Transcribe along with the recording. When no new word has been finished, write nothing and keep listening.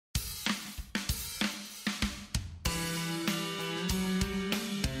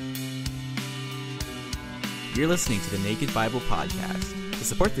You're listening to the Naked Bible Podcast. To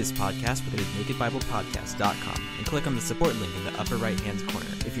support this podcast, visit nakedbiblepodcast.com and click on the support link in the upper right-hand corner.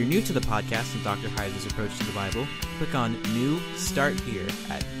 If you're new to the podcast and Dr. Heiser's approach to the Bible, click on New Start Here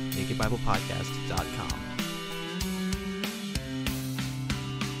at nakedbiblepodcast.com.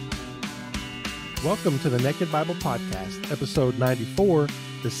 Welcome to the Naked Bible Podcast, episode 94,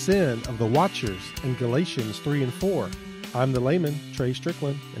 The Sin of the Watchers in Galatians 3 and 4. I'm the layman, Trey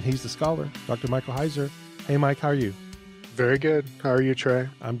Strickland, and he's the scholar, Dr. Michael Heiser. Hey, Mike, how are you? Very good. How are you, Trey?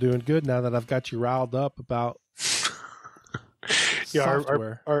 I'm doing good now that I've got you riled up about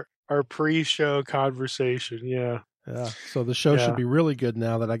software. Our pre-show conversation, yeah. So the show should be really good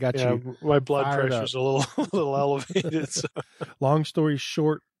now that I got you. My blood pressure's up. a little elevated. So. Long story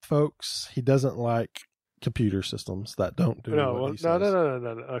short, folks, he doesn't like computer systems that don't do what he says. No.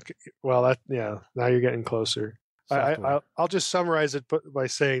 Okay. Well, now you're getting closer. I'll just summarize it by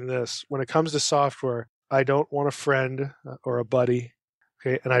saying this. When it comes to software, I don't want a friend or a buddy,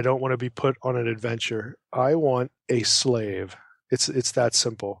 okay, and I don't want to be put on an adventure. I want a slave. It's that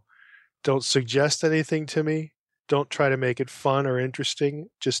simple. Don't suggest anything to me. Don't try to make it fun or interesting.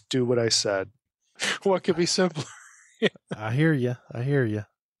 Just do what I said. What could be simpler? I hear you.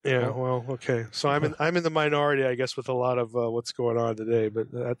 Yeah, well, okay. So I'm in the minority, I guess, with a lot of what's going on today, but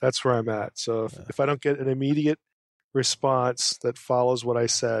that's where I'm at. So if I don't get an immediate response that follows what I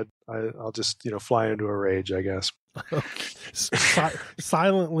said, I'll just fly into a rage, I guess.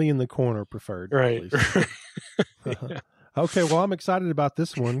 Silently in the corner, preferred. Right. Yeah. Okay, well, I'm excited about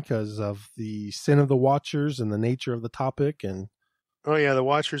this one because of the sin of the watchers and the nature of the topic. And the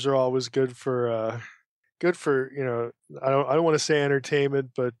watchers are always good for I don't want to say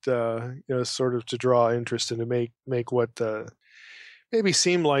entertainment, but sort of to draw interest and to make what maybe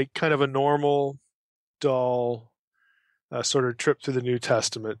seem like kind of a normal, dull sort of trip through the New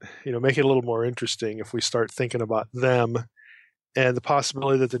Testament, make it a little more interesting if we start thinking about them and the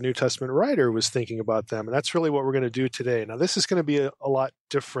possibility that the New Testament writer was thinking about them. And that's really what we're going to do today. Now, this is going to be a lot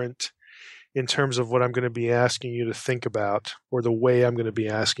different in terms of what I'm going to be asking you to think about, or the way I'm going to be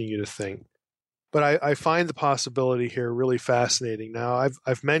asking you to think. But I find the possibility here really fascinating. Now,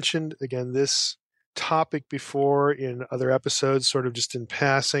 I've mentioned, again, this topic before in other episodes, sort of just in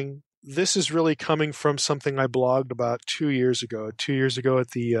passing. This is really coming from something I blogged about 2 years ago. 2 years ago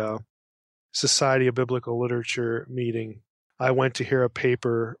at the Society of Biblical Literature meeting, I went to hear a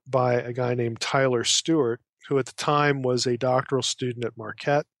paper by a guy named Tyler Stewart, who at the time was a doctoral student at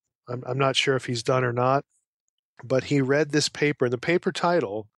Marquette. I'm not sure if he's done or not, but he read this paper, and the paper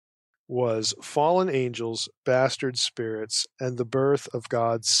title was Fallen Angels, Bastard Spirits, and the Birth of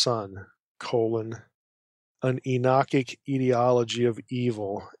God's Son, an Enochic Etiology of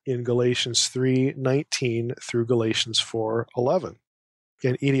Evil in Galatians 3:19 through Galatians 4:11.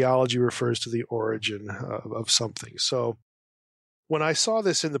 Again, etiology refers to the origin of something. So when I saw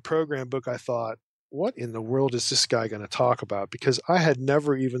this in the program book, I thought, what in the world is this guy going to talk about? Because I had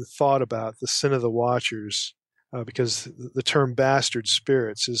never even thought about the sin of the watchers, because the term bastard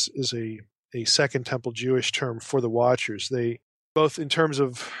spirits is a Second Temple Jewish term for the watchers. They both in terms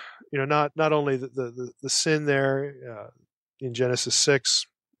of not only the sin there in Genesis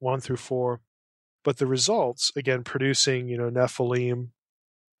 6:1 through 4, but the results, again, producing Nephilim,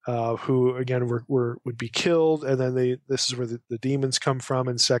 who again would be killed, and then this is where the demons come from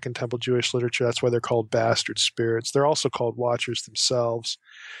in Second Temple Jewish literature. That's why they're called bastard spirits. They're also called watchers themselves,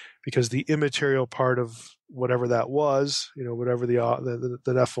 because the immaterial part of whatever that was, whatever the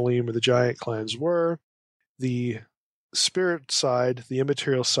Nephilim or the giant clans were, the spirit side, the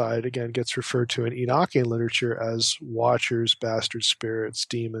immaterial side, again, gets referred to in Enochian literature as watchers, bastard spirits,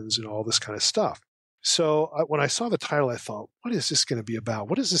 demons, and all this kind of stuff. So when I saw the title, I thought, what is this going to be about?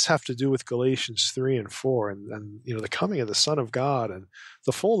 What does this have to do with Galatians 3 and 4 and the coming of the Son of God and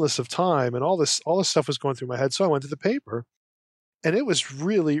the fullness of time, and all this stuff was going through my head. So I went to the paper, and it was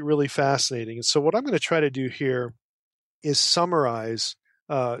really, really fascinating. And so what I'm going to try to do here is summarize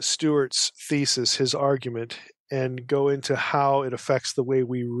Stewart's thesis, his argument, and go into how it affects the way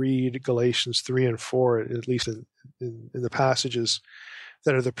we read Galatians 3 and 4, at least in the passages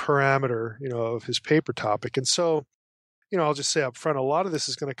that are the parameter, of his paper topic. And so, I'll just say up front, a lot of this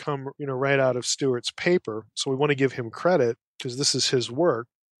is going to come, right out of Stewart's paper. So we want to give him credit because this is his work.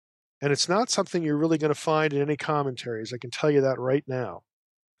 And it's not something you're really going to find in any commentaries. I can tell you that right now.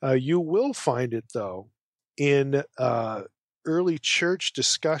 You will find it, though, in early church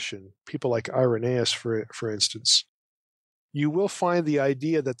discussion, people like Irenaeus, for instance. You will find the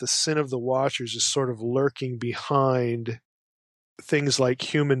idea that the sin of the watchers is sort of lurking behind things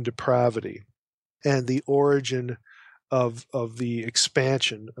like human depravity and the origin of the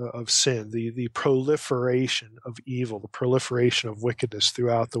expansion of sin, the proliferation of evil, the proliferation of wickedness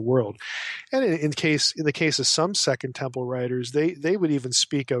throughout the world. And in the case of some Second Temple writers, they would even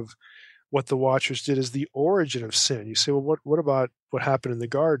speak of what the Watchers did as the origin of sin. You say, well, what about what happened in the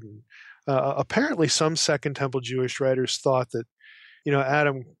garden? Apparently, some Second Temple Jewish writers thought that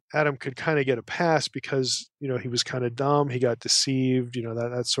Adam could kind of get a pass because he was kind of dumb, he got deceived,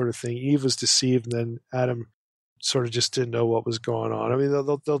 that sort of thing. Eve was deceived, and then Adam sort of just didn't know what was going on. I mean,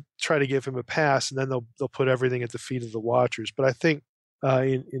 they'll try to give him a pass, and then they'll put everything at the feet of the Watchers. But I think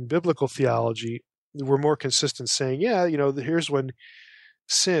in biblical theology, we're more consistent saying, here's when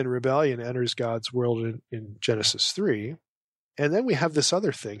sin, rebellion, enters God's world in Genesis 3. And then we have this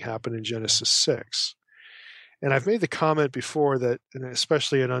other thing happen in Genesis 6. And I've made the comment before that, and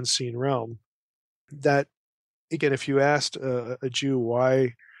especially in Unseen Realm, that, again, if you asked a Jew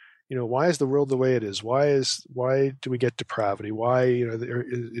why is the world the way it is? Why do we get depravity? Why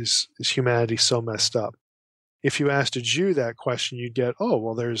is humanity so messed up? If you asked a Jew that question, you'd get,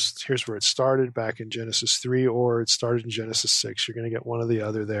 here's where it started back in Genesis 3, or it started in Genesis 6. You're going to get one or the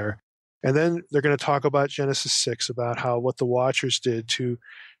other there. And then they're going to talk about Genesis 6, about what the Watchers did to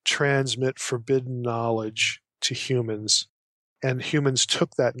transmit forbidden knowledge to humans. And humans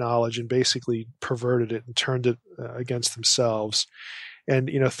took that knowledge and basically perverted it and turned it against themselves. And,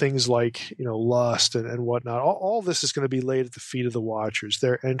 things like, lust and whatnot, all this is going to be laid at the feet of the Watchers,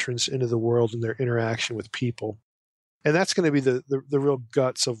 their entrance into the world and their interaction with people. And that's going to be the real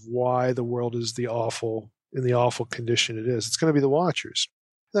guts of why the world is in the awful condition it is. It's going to be the Watchers.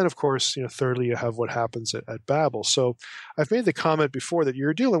 Then, of course, thirdly, you have what happens at Babel. So I've made the comment before that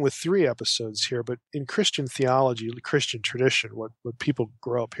you're dealing with 3 episodes here, but in Christian theology, Christian tradition, what people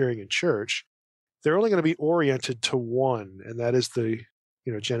grow up hearing in church, they're only going to be oriented to one, and that is the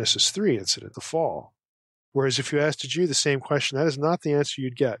Genesis 3 incident, the fall. Whereas if you asked a Jew the same question, that is not the answer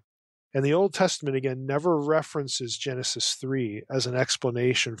you'd get. And the Old Testament, again, never references Genesis 3 as an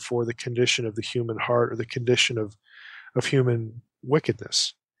explanation for the condition of the human heart or the condition of human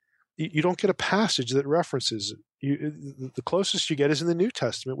wickedness. You don't get a passage that references it. The closest you get is in the New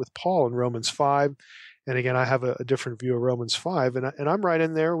Testament with Paul in Romans 5. And again, I have a different view of Romans 5, and I'm right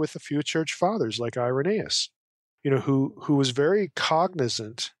in there with a few church fathers like Irenaeus, who was very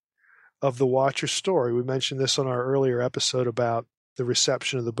cognizant of the Watcher's story. We mentioned this on our earlier episode about the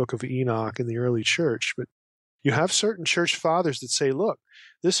reception of the book of Enoch in the early church. But you have certain church fathers that say, look,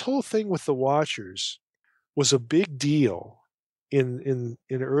 this whole thing with the Watchers was a big deal in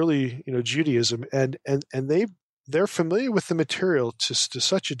early Judaism, and they're familiar with the material to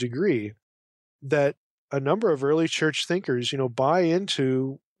such a degree that a number of early church thinkers buy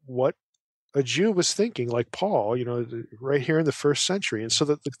into what a Jew was thinking, like Paul, right here in the first century. And so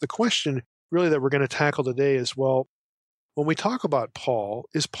the question really that we're going to tackle today is, well, when we talk about Paul,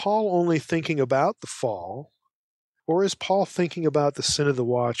 is Paul only thinking about the fall, or is Paul thinking about the sin of the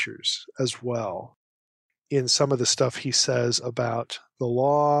Watchers as well in some of the stuff he says about the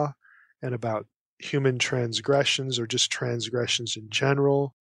law and about human transgressions or just transgressions in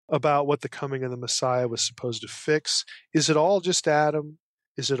general, about what the coming of the Messiah was supposed to fix? Is it all just Adam?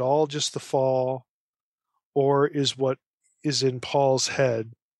 Is it all just the fall? Or is what is in Paul's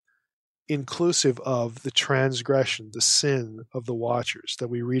head inclusive of the transgression, the sin of the Watchers that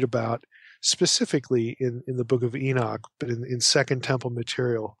we read about specifically in the book of Enoch, but in Second Temple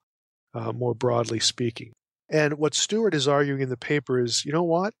material, more broadly speaking? And what Stewart is arguing in the paper is,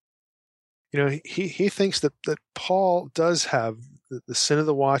 he thinks that Paul does have the sin of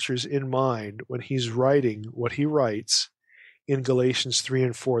the Watchers in mind when he's writing what he writes in Galatians 3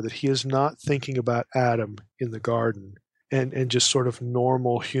 and 4, that he is not thinking about Adam in the garden and just sort of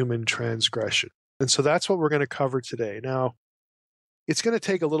normal human transgression. And so that's what we're going to cover today. Now, it's going to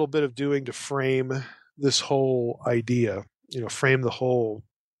take a little bit of doing to frame this whole idea, frame the whole,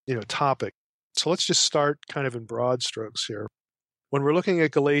 topic. So let's just start kind of in broad strokes here. When we're looking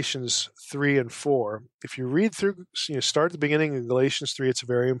at Galatians 3 and 4, if you read through, start at the beginning of Galatians 3, it's a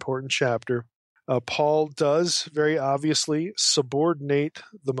very important chapter. Paul does very obviously subordinate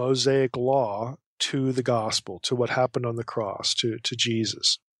the Mosaic law to the gospel, to what happened on the cross, to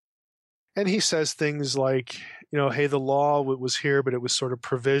Jesus. And he says things like, hey, the law was here, but it was sort of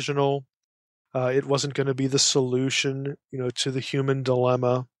provisional. It wasn't going to be the solution, to the human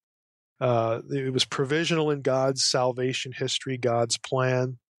dilemma. It was provisional in God's salvation history, God's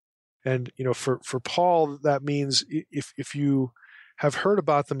plan. And, for Paul, that means if you have heard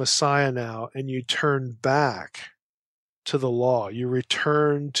about the Messiah now and you turn back to the law, you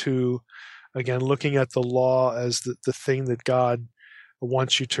return to, again, looking at the law as the thing that God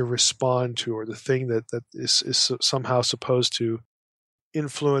wants you to respond to, or the thing that is somehow supposed to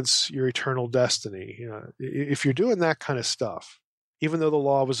influence your eternal destiny. If you're doing that kind of stuff, even though the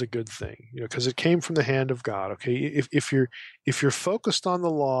law was a good thing, because it came from the hand of God. Okay, if you're focused on the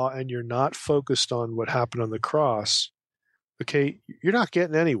law and you're not focused on what happened on the cross, okay, you're not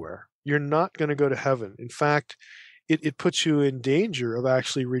getting anywhere. You're not going to go to heaven. In fact, it puts you in danger of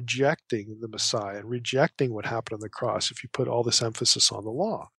actually rejecting the Messiah and rejecting what happened on the cross if you put all this emphasis on the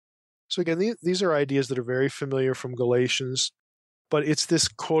law. So again, these are ideas that are very familiar from Galatians, but it's this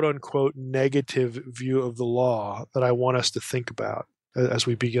quote-unquote negative view of the law that I want us to think about as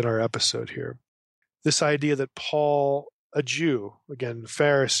we begin our episode here. This idea that Paul, a Jew, again,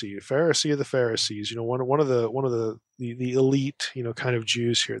 Pharisee of the Pharisees, one of the elite, kind of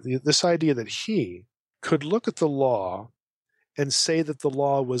Jews here. This idea that he could look at the law and say that the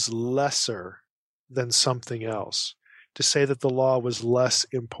law was lesser than something else, to say that the law was less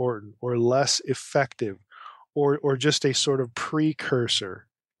important or less effective, or just a sort of precursor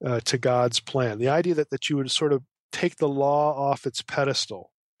to God's plan. The idea that you would sort of take the law off its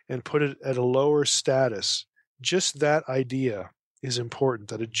pedestal and put it at a lower status, just that idea is important,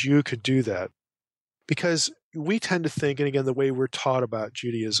 that a Jew could do that. Because we tend to think, and again, the way we're taught about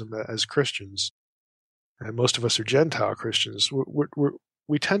Judaism as Christians, and most of us are Gentile Christians,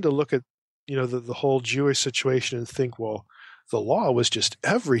 we tend to look at the whole Jewish situation and think, well, the law was just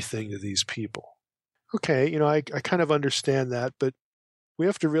everything to these people. Okay, I kind of understand that, but we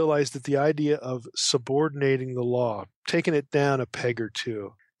have to realize that the idea of subordinating the law, taking it down a peg or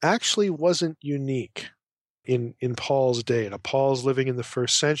two, actually wasn't unique in Paul's day. Now, Paul's living in the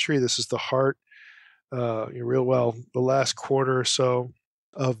first century. This is the heart, the last quarter or so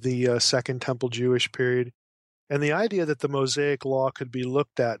of the Second Temple Jewish period. And the idea that the Mosaic Law could be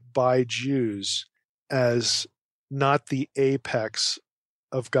looked at by Jews as not the apex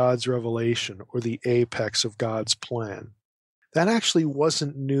of God's revelation or the apex of God's plan, that actually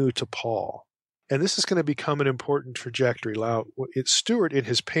wasn't new to Paul. And this is going to become an important trajectory. Now, Stewart, in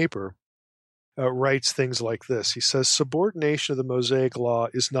his paper, writes things like this. He says, subordination of the Mosaic Law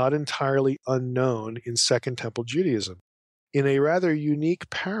is not entirely unknown in Second Temple Judaism. In a rather unique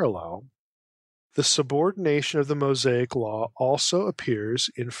parallel, the subordination of the Mosaic Law also appears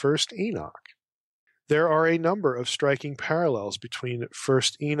in First Enoch. There are a number of striking parallels between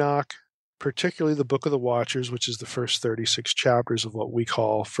First Enoch, particularly the Book of the Watchers, which is the first 36 chapters of what we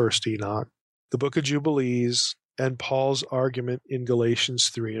call First Enoch, the Book of Jubilees, and Paul's argument in Galatians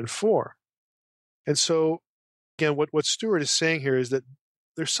 3 and 4. And so, again, what Stewart is saying here is that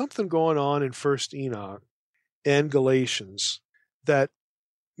there's something going on in First Enoch and Galatians that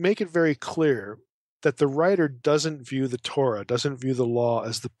make it very clear that the writer doesn't view the Torah, doesn't view the law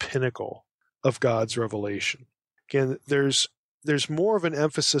as the pinnacle of God's revelation. Again, there's more of an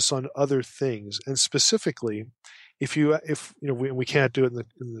emphasis on other things, and specifically, we can't do it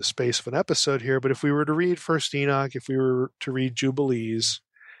in the space of an episode here, but if we were to read First Enoch, if we were to read Jubilees,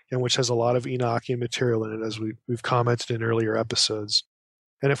 and which has a lot of Enochian material in it, as we've commented in earlier episodes,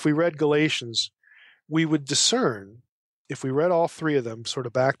 and if we read Galatians, we would discern, if we read all three of them sort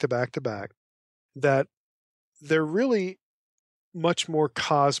of back to back to back, that they're really much more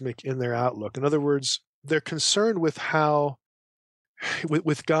cosmic in their outlook. In other words, they're concerned with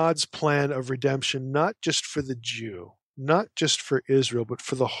with God's plan of redemption, not just for the Jew, not just for Israel, but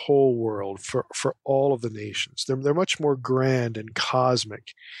for the whole world, for all of the nations. They're much more grand and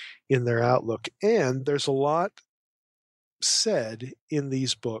cosmic in their outlook. And there's a lot said in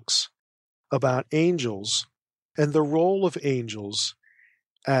these books about angels and the role of angels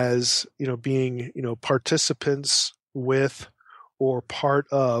as, being, participants with or part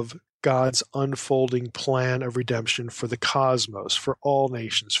of God's unfolding plan of redemption for the cosmos, for all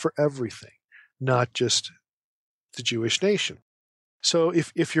nations, for everything, not just the Jewish nation. So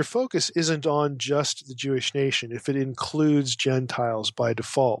if your focus isn't on just the Jewish nation, if it includes Gentiles by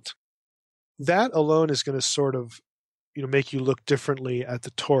default, that alone is going to sort of make you look differently at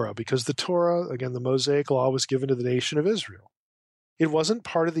the Torah, because the Torah, again, the Mosaic Law, was given to the nation of Israel. It wasn't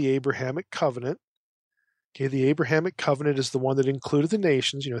part of the Abrahamic covenant. Okay, the Abrahamic covenant is the one that included the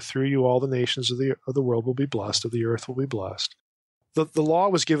nations. Through you all the nations of the world will be blessed, of the earth will be blessed. The law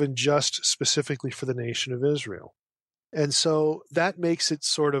was given just specifically for the nation of Israel. And so that makes it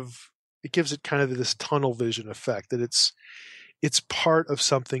it gives it kind of this tunnel vision effect, that it's part of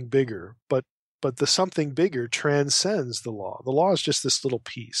something bigger, but the something bigger transcends the law. The law is just this little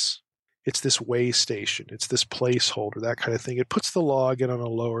piece. It's this way station. It's this placeholder, that kind of thing. It puts the law again on a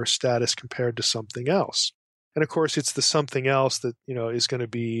lower status compared to something else. And of course, it's the something else that, is going to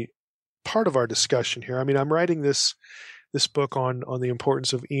be part of our discussion here. I mean, I'm writing this this book on the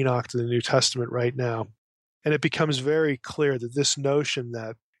importance of Enoch to the New Testament right now. And it becomes very clear that this notion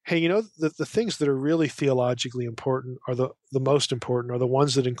that, hey, the things that are really theologically important are the most important are the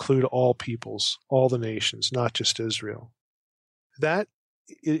ones that include all peoples, all the nations, not just Israel. That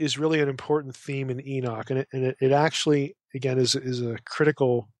is really an important theme in Enoch. And it actually, again, is a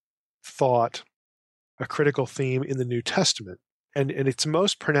critical thought, a critical theme in the New Testament. And it's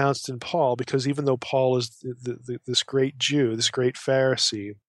most pronounced in Paul, because even though Paul is this great Jew, this great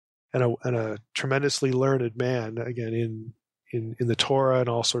Pharisee, and a tremendously learned man, again, in the Torah and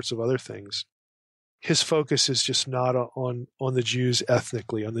all sorts of other things, his focus is just not on the Jews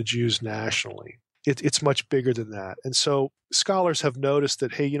ethnically, on the Jews nationally. It's much bigger than that. And so scholars have noticed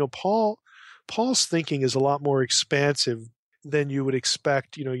that, hey, Paul's thinking is a lot more expansive than you would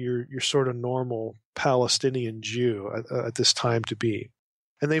expect, your sort of normal Palestinian Jew at this time to be.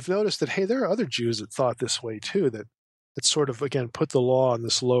 And they've noticed that, hey, there are other Jews that thought this way too, that sort of, again, put the law on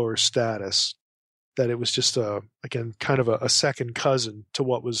this lower status, that it was just kind of a second cousin to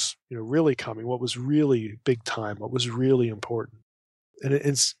what was, really coming, what was really big time, what was really important. And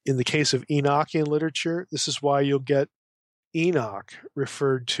it's in the case of Enochian literature, this is why you'll get Enoch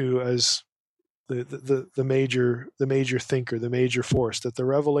referred to as the major thinker, the major force, that the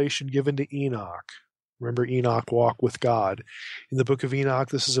revelation given to Enoch. Remember, Enoch walked with God. In the book of Enoch,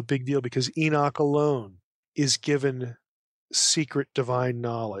 this is a big deal because Enoch alone is given secret divine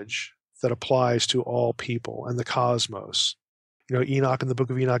knowledge that applies to all people and the cosmos. Enoch in the book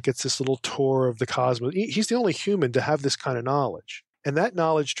of Enoch gets this little tour of the cosmos. He's the only human to have this kind of knowledge. And that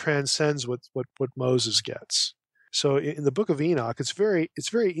knowledge transcends what Moses gets. So in the book of Enoch, it's very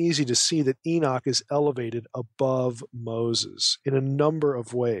easy to see that Enoch is elevated above Moses in a number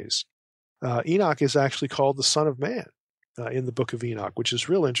of ways. Enoch is actually called the Son of Man in the book of Enoch, which is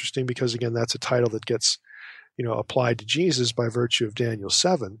real interesting because, again, that's a title that gets applied to Jesus by virtue of Daniel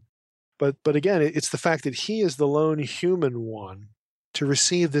 7. But again, it's the fact that he is the lone human one to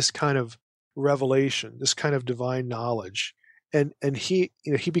receive this kind of revelation, this kind of divine knowledge, and he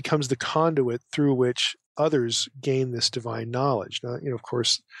becomes the conduit through which others gain this divine knowledge. Now, of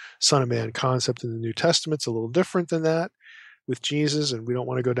course, Son of Man concept in the New Testament's a little different than that with Jesus, and we don't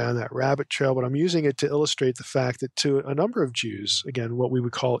want to go down that rabbit trail, but I'm using it to illustrate the fact that to a number of Jews, again, what we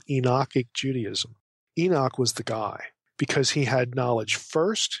would call Enochic Judaism, Enoch was the guy because he had knowledge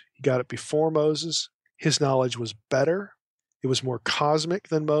first. He got it before Moses. His knowledge was better. It was more cosmic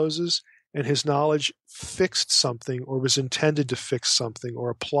than Moses, and his knowledge fixed something or was intended to fix something or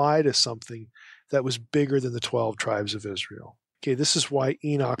apply to something that was bigger than the 12 tribes of Israel. Okay, this is why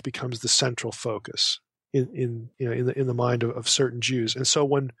Enoch becomes the central focus in the mind of certain Jews. And so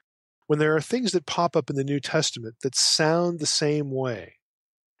when there are things that pop up in the New Testament that sound the same way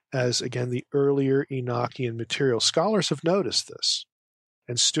as, again, the earlier Enochian material, scholars have noticed this.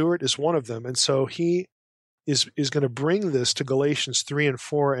 And Stewart is one of them. And so he is going to bring this to Galatians 3 and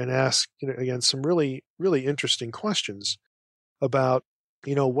 4 and ask, again, some really, really interesting questions about,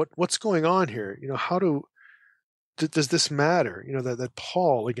 what's going on here? How does this matter? That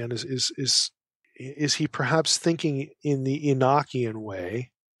Paul, again, is he perhaps thinking in the Enochian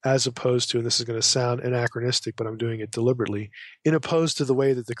way, as opposed to, and this is going to sound anachronistic, but I'm doing it deliberately, in opposed to the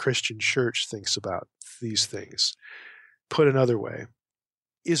way that the Christian church thinks about these things. Put another way,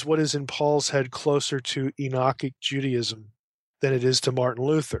 is what is in Paul's head closer to Enochic Judaism than it is to Martin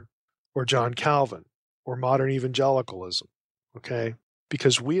Luther or John Calvin or modern evangelicalism, okay?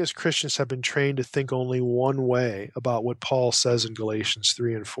 Because we as Christians have been trained to think only one way about what Paul says in Galatians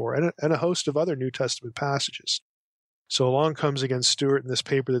 3 and 4 and a host of other New Testament passages. So along comes, again, Stewart in this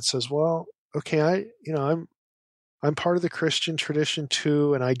paper that says, well, okay, I'm part of the Christian tradition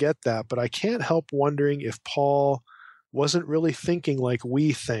too, and I get that, but I can't help wondering if Paul wasn't really thinking like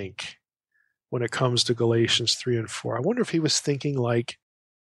we think when it comes to Galatians 3 and 4. I wonder if he was thinking like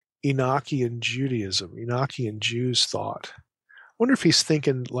Enochian Judaism, Enochian Jews thought. I wonder if he's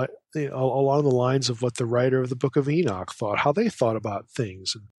thinking like along the lines of what the writer of the book of Enoch thought, how they thought about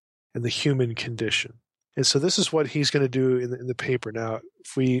things and the human condition. And so this is what he's going to do in the paper. Now,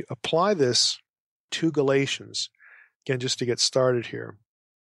 if we apply this to Galatians, again, just to get started here,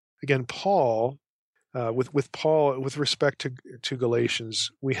 again, Paul, with respect to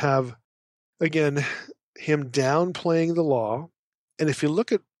Galatians, we have, again, him downplaying the law. And if you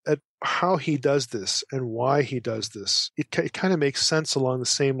look at how he does this and why he does this, it kind of makes sense along the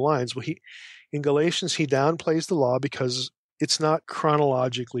same lines. Well, in Galatians, he downplays the law because it's not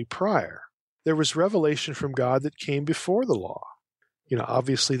chronologically prior. There was revelation from God that came before the law.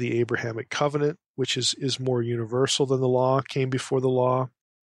 Obviously the Abrahamic covenant, which is more universal than the law, came before the law.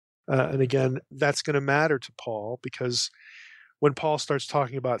 And again, that's going to matter to Paul, because when Paul starts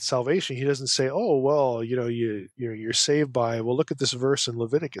talking about salvation, he doesn't say, "Oh, well, you're saved by, well, look at this verse in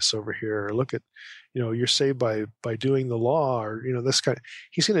Leviticus over here, or look at, you're saved by doing the law, or this kind."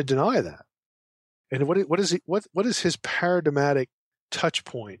 He's going to deny that. And what is his paradigmatic touch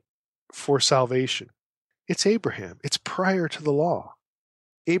point for salvation? It's Abraham. It's prior to the law.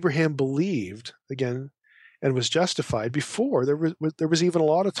 Abraham believed, again, and was justified before there was even a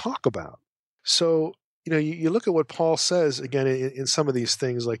law to talk about. So, you look at what Paul says, again, in some of these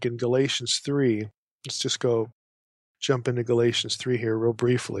things, like in Galatians 3. Let's just jump into Galatians 3 here real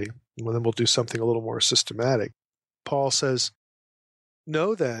briefly, and then we'll do something a little more systematic. Paul says,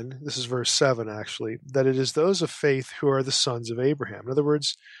 "Know then," this is verse 7 actually, "that it is those of faith who are the sons of Abraham." In other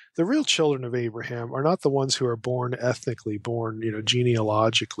words, the real children of Abraham are not the ones who are born ethnically, born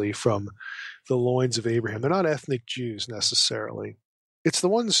genealogically from the loins of Abraham. They're not ethnic Jews necessarily. It's the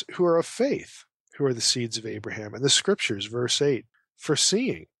ones who are of faith who are the seeds of Abraham. And the scriptures, verse 8,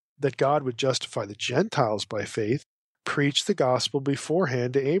 "Foreseeing that God would justify the Gentiles by faith, preached the gospel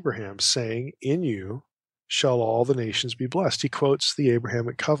beforehand to Abraham, saying, 'In you shall all the nations be blessed.'" He quotes the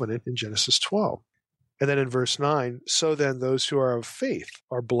Abrahamic covenant in Genesis 12. And then in verse 9, "So then those who are of faith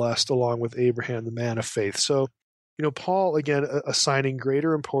are blessed along with Abraham, the man of faith." So, Paul, again, assigning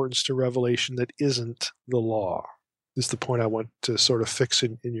greater importance to revelation that isn't the law, is the point I want to sort of fix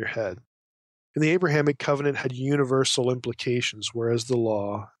in your head. And the Abrahamic covenant had universal implications, whereas the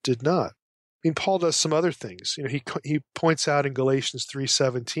law did not. Paul does some other things. He points out in Galatians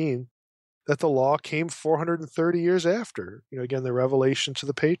 3:17 that the law came 430 years after, again, the revelation to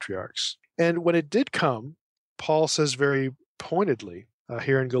the patriarchs. And when it did come, Paul says very pointedly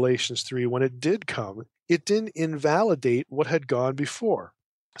here in Galatians 3, when it did come, it didn't invalidate what had gone before.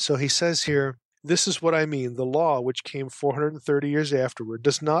 So he says here, "This is what I mean. The law, which came 430 years afterward,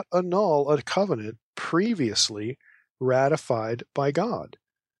 does not annul a covenant previously ratified by God,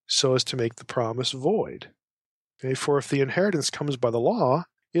 so as to make the promise void. Okay, for if the inheritance comes by the law,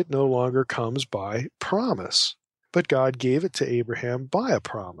 it no longer comes by promise. But God gave it to Abraham by a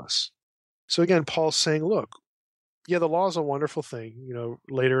promise." So again, Paul's saying, look, yeah, the law is a wonderful thing.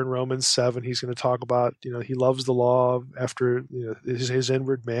 Later in Romans 7, he's going to talk about, he loves the law after his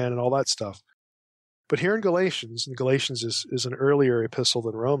inward man and all that stuff. But here in Galatians, and Galatians is an earlier epistle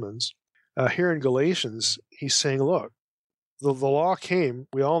than Romans, here in Galatians, he's saying, look, the law came,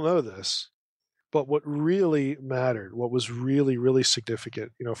 we all know this, but what really mattered, what was really, really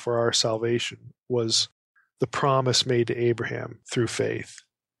significant, for our salvation was the promise made to Abraham through faith.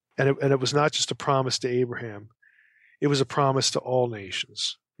 And it was not just a promise to Abraham, it was a promise to all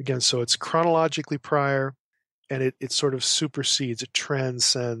nations. Again, so it's chronologically prior, and it sort of supersedes, it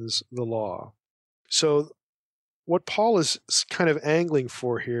transcends the law. So what Paul is kind of angling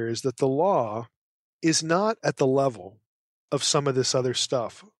for here is that the law is not at the level of some of this other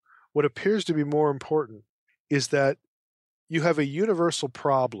stuff. What appears to be more important is that you have a universal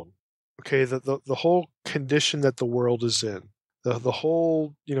problem, okay, the whole condition that the world is in, the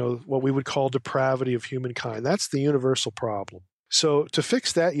whole, what we would call depravity of humankind, that's the universal problem. So to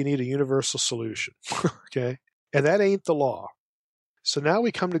fix that, you need a universal solution, okay? And that ain't the law. So now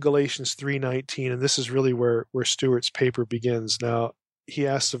we come to Galatians 3:19, and this is really where Stewart's paper begins. Now, he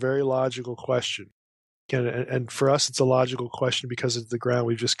asks a very logical question. And for us, it's a logical question because of the ground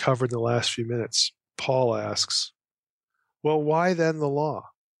we've just covered in the last few minutes. Paul asks, well, why then the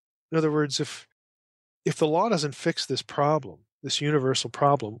law? In other words, if the law doesn't fix this problem, this universal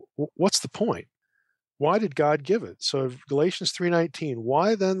problem, what's the point? Why did God give it? So Galatians 3:19,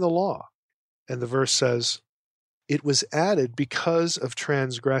 why then the law? And the verse says, "It was added because of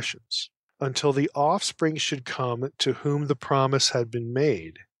transgressions, until the offspring should come to whom the promise had been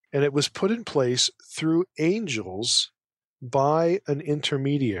made. And it was put in place through angels by an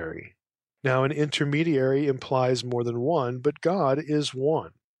intermediary." Now, an intermediary implies more than one, but God is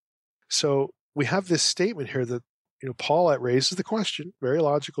one. So we have this statement here that, Paul raises the question, very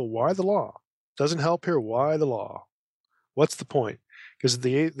logical, why the law? Doesn't help here, why the law? What's the point? Because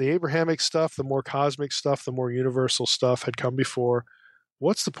the Abrahamic stuff, the more cosmic stuff, the more universal stuff had come before.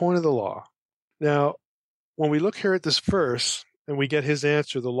 What's the point of the law? Now, when we look here at this verse, and we get his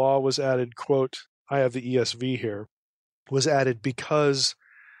answer, the law was added, quote, I have the ESV here, was added because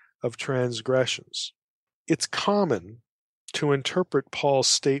of transgressions. It's common to interpret Paul's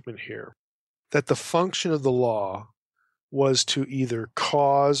statement here that the function of the law was to either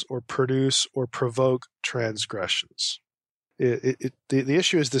cause or produce or provoke transgressions. The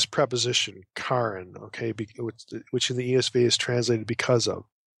issue is this preposition, karen, okay, which in the ESV is translated because of.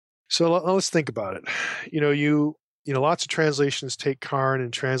 So let's think about it. lots of translations take "karn"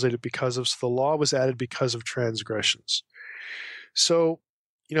 and translate it "because of." So the law was added because of transgressions. So,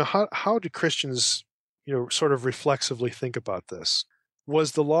 how do Christians, sort of reflexively think about this?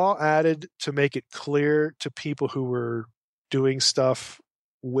 Was the law added to make it clear to people who were doing stuff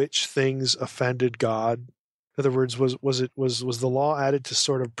which things offended God? In other words, was the law added to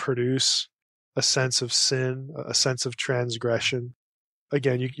sort of produce a sense of sin, a sense of transgression?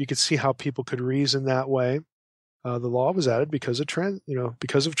 Again, you could see how people could reason that way. The law was added because of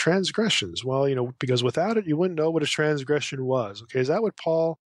transgressions. Well, because without it, you wouldn't know what a transgression was. Okay, is that what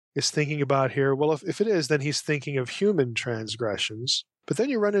Paul is thinking about here? Well, if it is, then he's thinking of human transgressions. But then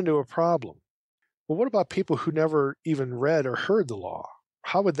you run into a problem. Well, what about people who never even read or heard the law?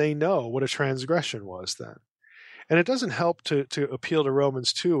 How would they know what a transgression was then? And it doesn't help to appeal to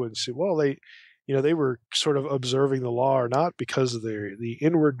Romans 2 and say, well, they were sort of observing the law or not because of the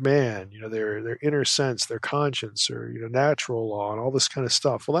inward man, their inner sense, their conscience, or natural law and all this kind of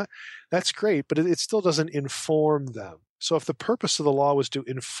stuff. Well, that's great, but it still doesn't inform them. So if the purpose of the law was to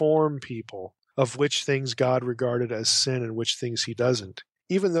inform people of which things God regarded as sin and which things he doesn't,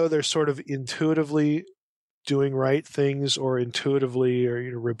 even though they're sort of intuitively doing right things or intuitively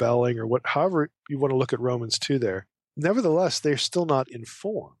or rebelling or however you want to look at Romans 2 there, nevertheless, they're still not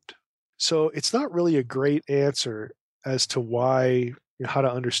informed. So it's not really a great answer as to why, how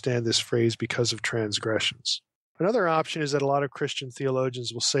to understand this phrase "because of transgressions." Another option is that a lot of Christian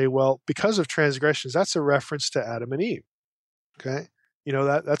theologians will say, well, because of transgressions, that's a reference to Adam and Eve. Okay?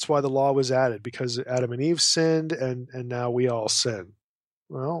 That's why the law was added, because Adam and Eve sinned and now we all sin.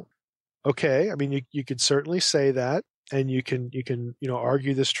 Well, okay. I mean, you could certainly say that, and you can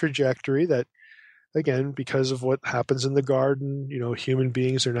argue this trajectory that, again, because of what happens in the garden, human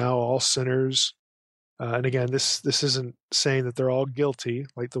beings are now all sinners. And again, this isn't saying that they're all guilty,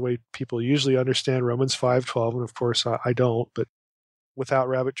 like the way people usually understand Romans 5:12, and of course I don't, but without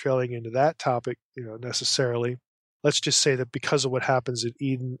rabbit trailing into that topic, necessarily, let's just say that because of what happens in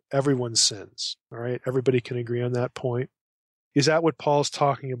Eden, everyone sins. All right, everybody can agree on that point. Is that what Paul's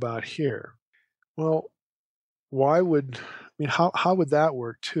talking about here? Well, how would that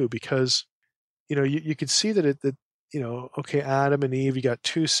work too? Because you could see that okay, Adam and Eve, you got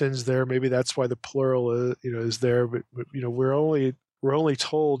two sins there. Maybe that's why the plural is there. But we're only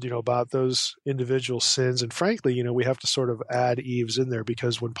told about those individual sins, and frankly, we have to sort of add Eve's in there,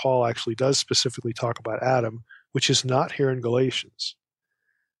 because when Paul actually does specifically talk about Adam, which is not here in Galatians,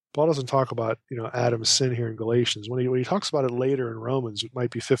 Paul doesn't talk about Adam's sin here in Galatians. When he talks about it later in Romans, it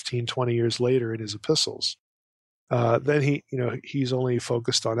might be 15, 20 years later in his epistles. Then he's only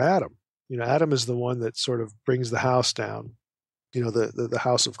focused on Adam. Adam is the one that sort of brings the house down, the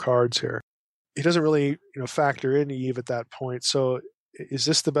house of cards here. He doesn't really, factor in Eve at that point. So is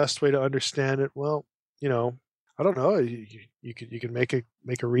this the best way to understand it? Well, I don't know. You can make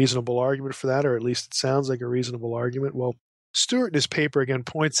a reasonable argument for that, or at least it sounds like a reasonable argument. Well, Stewart in his paper again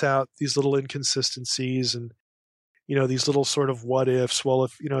points out these little inconsistencies and these little sort of what ifs. Well,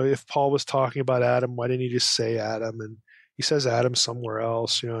 if Paul was talking about Adam, why didn't he just say Adam? And he says Adam somewhere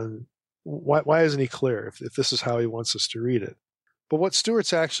else. And why isn't he clear if this is how he wants us to read it? But what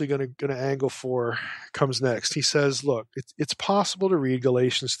Stewart's actually going to angle for comes next. He says, look, it's possible to read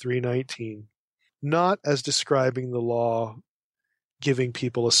Galatians 3:19 not as describing the law giving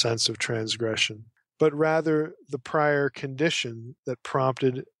people a sense of transgression, but rather the prior condition that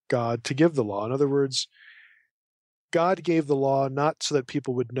prompted God to give the law. In other words, God gave the law not so that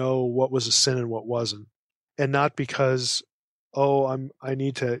people would know what was a sin and what wasn't, and not because, I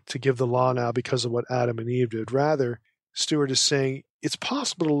need to give the law now because of what Adam and Eve did. Rather, Stewart is saying it's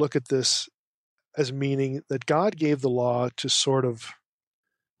possible to look at this as meaning that God gave the law to sort of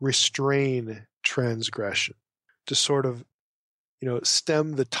restrain transgression, to sort of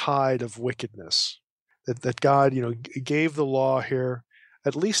stem the tide of wickedness. That God gave the law here,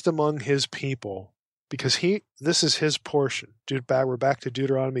 at least among his people, because this is his portion. We're back to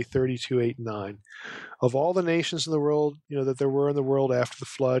Deuteronomy 32:8 and 9. Of all the nations in the world, that there were in the world after the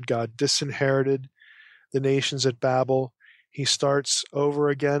flood, God disinherited the nations at Babel. He starts over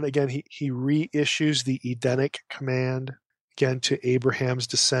again. Again, he reissues the Edenic command, again, to Abraham's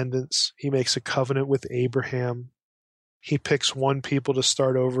descendants. He makes a covenant with Abraham. He picks one people to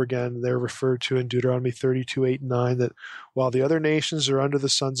start over again. They're referred to in Deuteronomy 32:8 and 9, that while the other nations are under the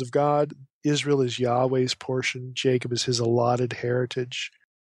sons of God, Israel is Yahweh's portion. Jacob is his allotted heritage.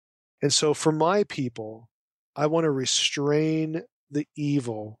 And so for my people, I want to restrain the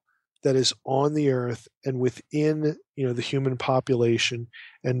evil that is on the earth and within the human population,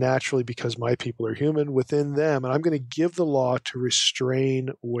 and naturally, because my people are human, within them. And I'm going to give the law to restrain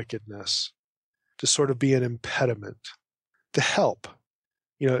wickedness, to sort of be an impediment, to help,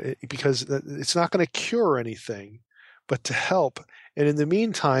 because it's not going to cure anything, but to help. And in the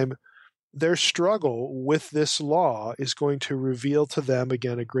meantime, their struggle with this law is going to reveal to them,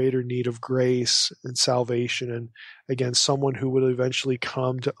 again, a greater need of grace and salvation, and again, someone who will eventually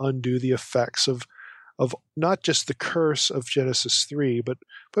come to undo the effects of not just the curse of Genesis 3, but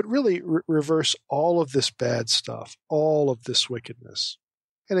really reverse all of this bad stuff, all of this wickedness.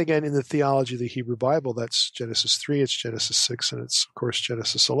 And again, in the theology of the Hebrew Bible, that's Genesis 3, it's Genesis 6, and it's, of course,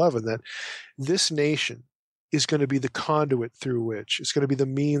 Genesis 11, that this nation is going to be the conduit through which, it's going to be the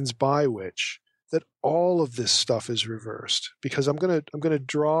means by which, that all of this stuff is reversed. Because I'm going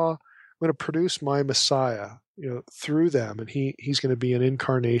to produce my Messiah, through them, and he's going to be an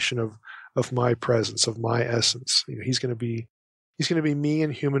incarnation of my presence, of my essence. He's going to be me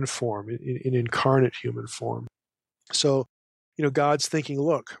in human form, in incarnate human form. So, God's thinking,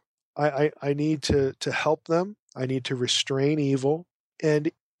 look, I need to help them. I need to restrain evil.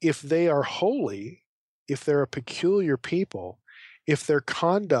 And if they are holy, if they're a peculiar people, if their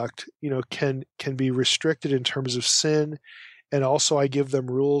conduct, can be restricted in terms of sin, and also I give them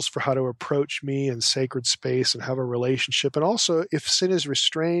rules for how to approach me in sacred space and have a relationship. And also, if sin is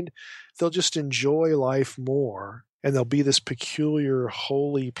restrained, they'll just enjoy life more, and they'll be this peculiar,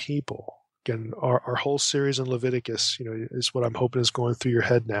 holy people. Again, our whole series in Leviticus, is what I'm hoping is going through your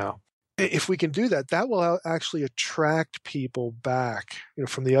head now. If we can do that, that will actually attract people back,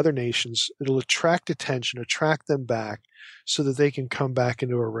 from the other nations. It'll attract attention, attract them back, so that they can come back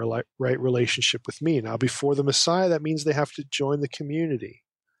into a right relationship with me. Now, before the Messiah, that means they have to join the community.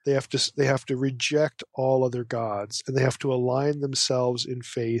 They have to reject all other gods, and they have to align themselves in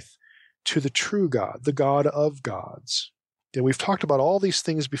faith to the true God, the God of gods. And we've talked about all these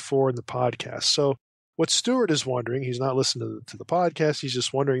things before in the podcast. So what Stuart is wondering, he's not listening to the podcast, he's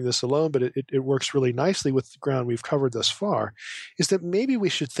just wondering this alone, but it works really nicely with the ground we've covered thus far, is that maybe we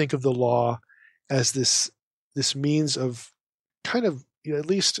should think of the law as this means of kind of, at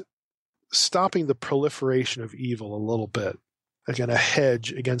least stopping the proliferation of evil a little bit. Again, a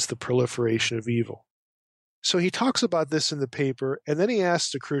hedge against the proliferation of evil. So he talks about this in the paper, and then he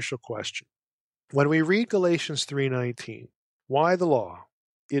asks a crucial question. When we read Galatians 3:19, why the law?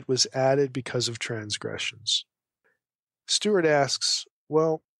 It was added because of transgressions. Stuart asks,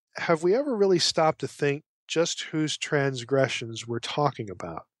 well, have we ever really stopped to think just whose transgressions we're talking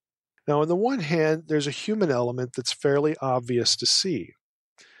about? Now, on the one hand, there's a human element that's fairly obvious to see.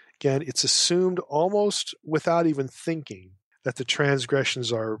 Again, it's assumed almost without even thinking that the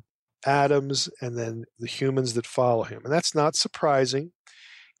transgressions are Adam's and then the humans that follow him. And that's not surprising,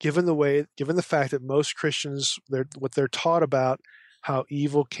 given the fact that most Christians, what they're taught about how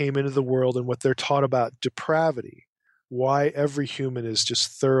evil came into the world and what they're taught about depravity, why every human is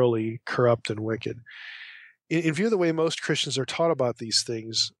just thoroughly corrupt and wicked. In view of the way most Christians are taught about these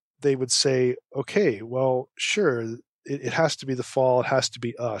things, they would say, okay, well, sure, it has to be the fall, it has to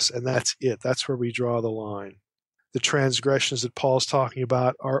be us, and that's it. That's where we draw the line. The transgressions that Paul's talking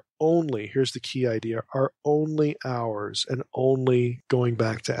about are only, here's the key idea, are only ours and only going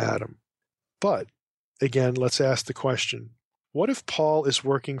back to Adam. But, again, let's ask the question, what if Paul is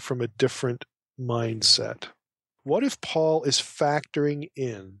working from a different mindset? What if Paul is factoring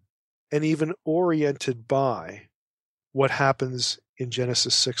in and even oriented by what happens in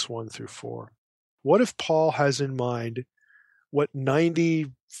Genesis 6:1 through 4? What if Paul has in mind what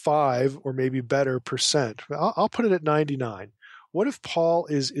 95 or maybe better percent, I'll put it at 99. What if Paul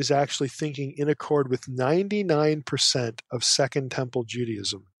is actually thinking in accord with 99% of Second Temple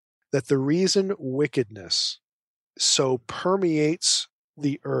Judaism, that the reason wickedness so permeates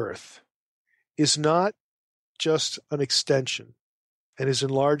the earth is not just an extension and is in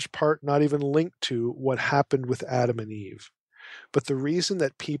large part not even linked to what happened with Adam and Eve, but the reason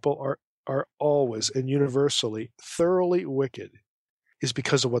that people are always and universally thoroughly wicked is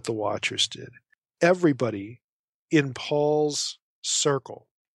because of what the Watchers did. Everybody in Paul's circle,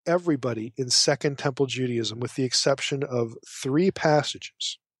 everybody in Second Temple Judaism, with the exception of 3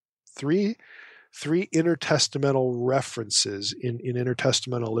 passages, three intertestamental references in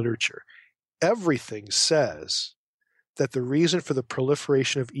intertestamental literature, everything says that the reason for the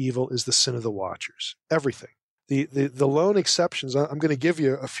proliferation of evil is the sin of the Watchers. Everything. The lone exceptions, I'm going to give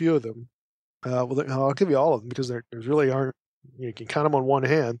you a few of them. I'll give you all of them because there really aren't, you can count them on one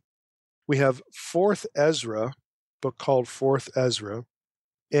hand. We have 4th Ezra, book called 4th Ezra,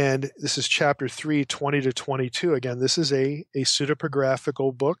 and this is chapter 3, 20 to 22. Again, this is a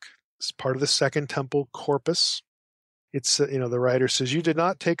pseudepigraphical book. It's part of the Second Temple corpus. It's, the writer says, "You did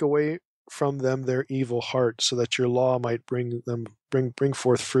not take away from them their evil heart, so that your law might bring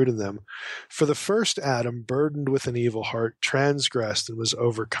forth fruit in them. For the first Adam, burdened with an evil heart, transgressed and was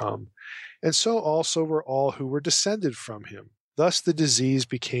overcome. And so also were all who were descended from him. Thus the disease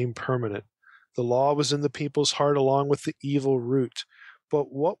became permanent. The law was in the people's heart along with the evil root.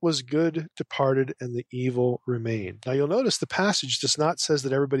 But what was good departed, and the evil remained. Now you'll notice the passage does not say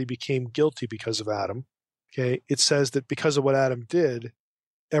that everybody became guilty because of Adam. Okay, it says that because of what Adam did,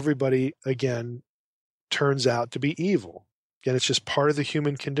 everybody, again, turns out to be evil. Again, it's just part of the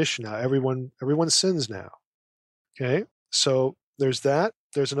human condition now. Everyone sins now. Okay, so there's that.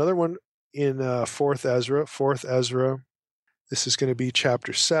 There's another one in 4th Ezra. 4th Ezra, this is going to be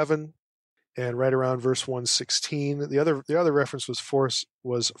chapter 7, and right around verse 116. The other reference was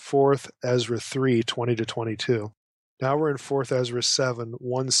 4th Ezra 3, 20 to 22. Now we're in 4th Ezra 7,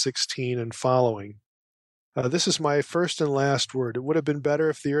 116 and following. This is my first and last word. It would have been better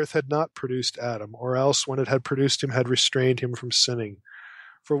if the earth had not produced Adam, or else when it had produced him had restrained him from sinning.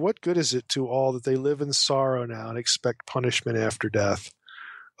 For what good is it to all that they live in sorrow now and expect punishment after death?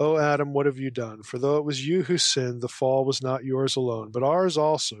 O Adam, what have you done? For though it was you who sinned, the fall was not yours alone, but ours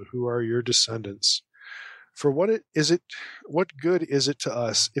also, who are your descendants. For what good is it to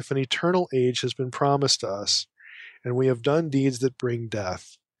us if an eternal age has been promised to us, and we have done deeds that bring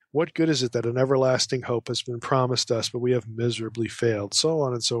death? What good is it that an everlasting hope has been promised us, but we have miserably failed? So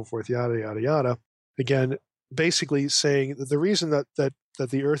on and so forth, yada, yada, yada. Again, basically saying that the reason that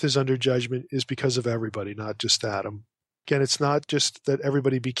the earth is under judgment is because of everybody, not just Adam. Again, it's not just that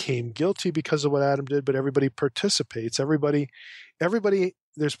everybody became guilty because of what Adam did, but everybody participates. Everybody,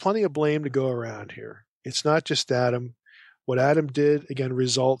 there's plenty of blame to go around here. It's not just Adam. What Adam did, again,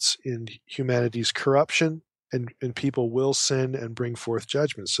 results in humanity's corruption, and people will sin and bring forth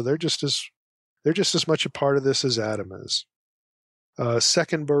judgment. So they're just as much a part of this as Adam is.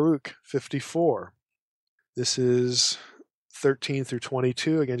 2nd Baruch 54. This is 13 through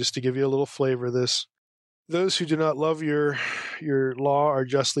 22. Again, just to give you a little flavor of this. Those who do not love your law are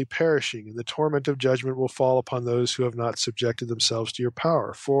justly perishing, and the torment of judgment will fall upon those who have not subjected themselves to your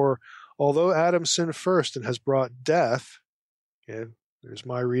power. For although Adam sinned first and has brought death, and there's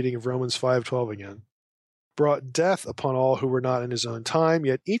my reading of Romans 5:12 again, brought death upon all who were not in his own time,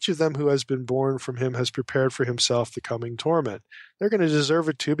 yet each of them who has been born from him has prepared for himself the coming torment. They're going to deserve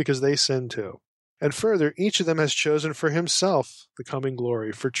it too, because they sinned too. And further, each of them has chosen for himself the coming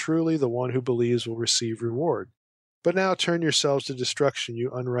glory, for truly the one who believes will receive reward. But now turn yourselves to destruction,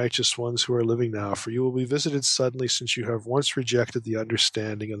 you unrighteous ones who are living now, for you will be visited suddenly, since you have once rejected the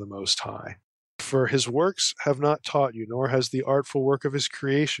understanding of the Most High. For his works have not taught you, nor has the artful work of his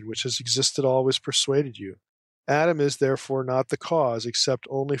creation, which has existed always, persuaded you. Adam is therefore not the cause, except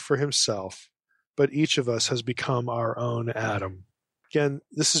only for himself, but each of us has become our own Adam. Again,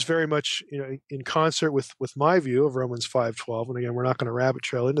 this is very much in concert with my view of Romans 5:12, and again, we're not going to rabbit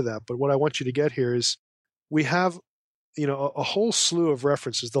trail into that, but what I want you to get here is we have a whole slew of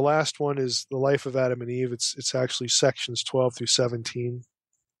references. The last one is the life of Adam and Eve. It's actually sections 12 through 17.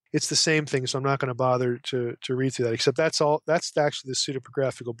 It's the same thing, so I'm not going to bother to read through that, except that's actually the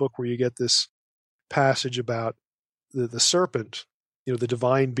pseudepigraphical book where you get this passage about the serpent, the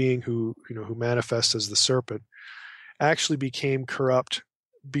divine being who manifests as the serpent, actually became corrupt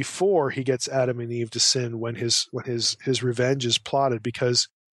before he gets Adam and Eve to sin, when his revenge is plotted, because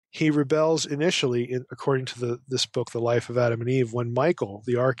he rebels initially, according to this book, The Life of Adam and Eve, when Michael,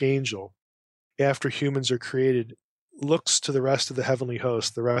 the archangel, after humans are created, looks to the rest of the heavenly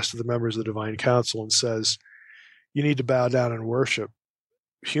host, the rest of the members of the divine council, and says, you need to bow down and worship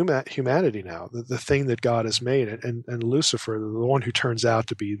humanity now, the thing that God has made. And Lucifer, the one who turns out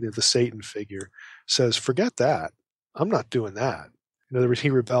to be the Satan figure, says, forget that. I'm not doing that. In other words, he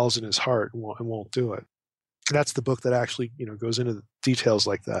rebels in his heart and won't do it. And that's the book that actually goes into the details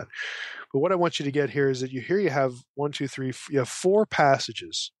like that. But what I want you to get here is that you have 4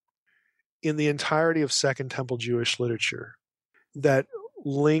 passages in the entirety of Second Temple Jewish literature that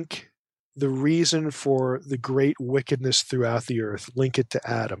link the reason for the great wickedness throughout the earth, link it to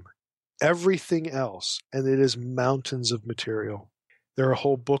Adam. Everything else, and it is mountains of material. There are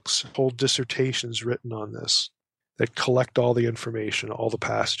whole books, whole dissertations written on this that collect all the information, all the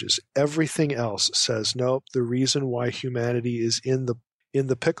passages. Everything else says, nope, the reason why humanity is in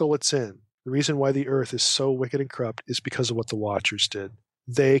the pickle it's in, the reason why the earth is so wicked and corrupt is because of what the Watchers did.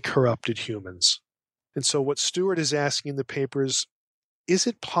 They corrupted humans. And so what Stewart is asking in the papers, is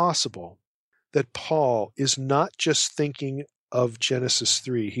it possible that Paul is not just thinking of Genesis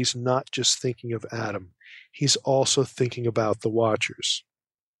 3, he's not just thinking of Adam, he's also thinking about the Watchers?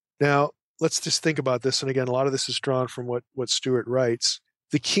 Now, let's just think about this. And again, a lot of this is drawn from what Stewart writes.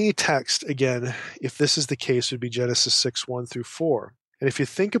 The key text, again, if this is the case, would be Genesis 6, 1 through 4. And if you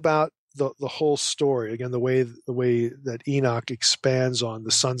think about the whole story, again, the way that Enoch expands on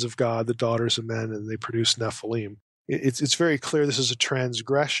the sons of God, the daughters of men, and they produce Nephilim, it's very clear this is a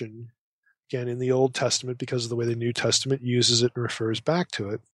transgression, again, in the Old Testament because of the way the New Testament uses it and refers back to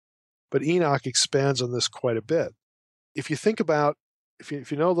it. But Enoch expands on this quite a bit. If you think about,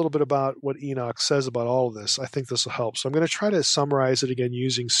 if you know a little bit about what Enoch says about all of this, I think this will help. So I'm going to try to summarize it again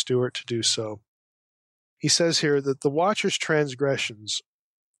using Stewart to do so. He says here that the watcher's transgressions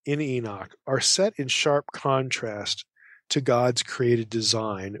in Enoch are set in sharp contrast to God's created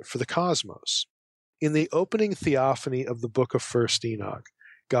design for the cosmos. In the opening theophany of the book of 1st Enoch,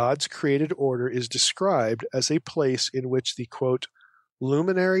 God's created order is described as a place in which the, quote,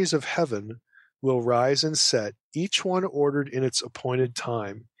 luminaries of heaven will rise and set, each one ordered in its appointed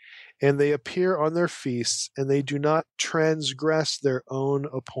time, and they appear on their feasts, and they do not transgress their own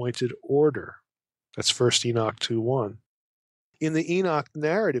appointed order. That's 1st Enoch 2:1. In the Enoch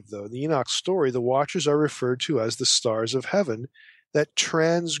narrative, though, the Enoch story, the watchers are referred to as the stars of heaven that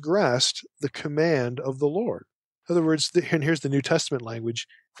transgressed the command of the Lord. In other words, and here's the New Testament language,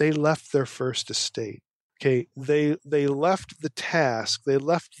 they left their first estate. Okay, they left the task, they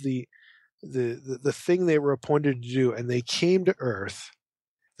left the thing they were appointed to do, and they came to earth.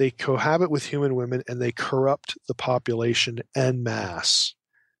 They cohabit with human women, and they corrupt the population en masse.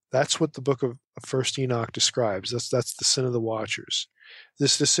 That's what the book of 1st Enoch describes. That's the sin of the watchers.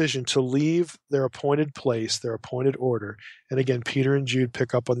 This decision to leave their appointed place, their appointed order, and again, Peter and Jude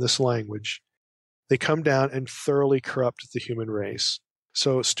pick up on this language. They come down and thoroughly corrupt the human race.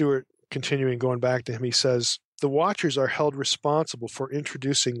 So Stewart, continuing, going back to him, he says, the watchers are held responsible for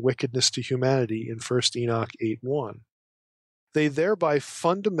introducing wickedness to humanity in 1st Enoch 8:1. They thereby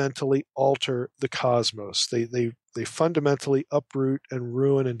fundamentally alter the cosmos. They fundamentally uproot and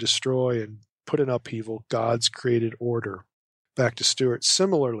ruin and destroy and put in upheaval God's created order. Back to Stewart.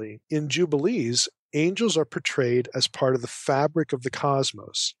 Similarly, in Jubilees, angels are portrayed as part of the fabric of the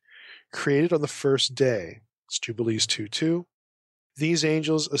cosmos, created on the first day. It's Jubilees 2:2. These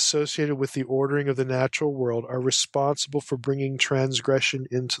angels associated with the ordering of the natural world are responsible for bringing transgression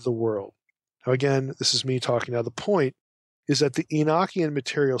into the world. Now again, this is me talking now. The point is that the Enochian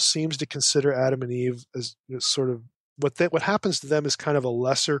material seems to consider Adam and Eve as sort of what happens to them is kind of a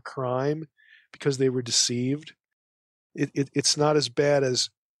lesser crime because they were deceived. It's not as bad as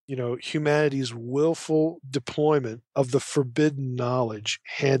humanity's willful deployment of the forbidden knowledge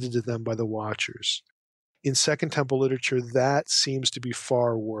handed to them by the watchers. In Second Temple literature, that seems to be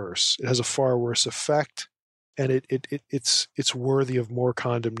far worse. It has a far worse effect, and it's worthy of more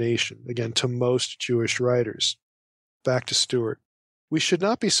condemnation, again, to most Jewish writers. Back to Stewart. We should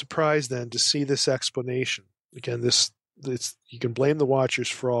not be surprised then to see this explanation. Again, you can blame the watchers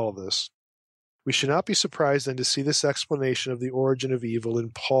for all of this. We should not be surprised then to see this explanation of the origin of evil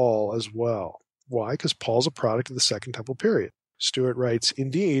in Paul as well. Why? Because Paul's a product of the Second Temple period. Stewart writes,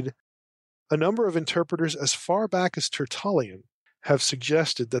 indeed, a number of interpreters as far back as Tertullian have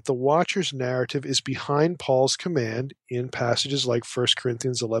suggested that the watcher's narrative is behind Paul's command in passages like 1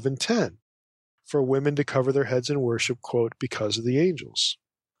 Corinthians 11:10 for women to cover their heads in worship, quote, because of the angels,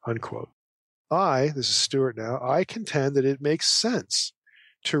 unquote. This is Stewart now, I contend that it makes sense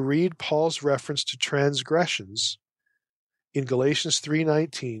to read Paul's reference to transgressions in Galatians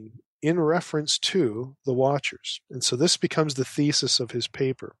 3:19 in reference to the watchers. And so this becomes the thesis of his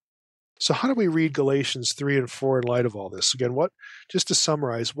paper. So how do we read Galatians 3 and 4 in light of all this? Again, just to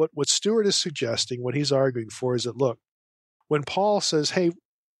summarize, what Stewart is suggesting, what he's arguing for is that, look, when Paul says, hey,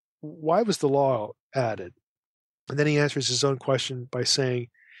 why was the law added? And then he answers his own question by saying,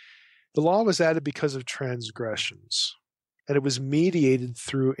 the law was added because of transgressions, and it was mediated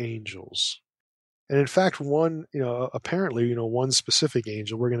through angels. And in fact, one specific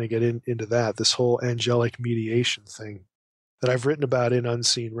angel, we're going to get into that, this whole angelic mediation thing that I've written about in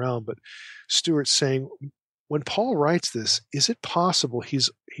Unseen Realm. But Stewart's saying, when Paul writes this, is it possible he's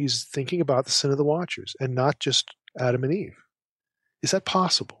thinking about the sin of the watchers and not just Adam and Eve? Is that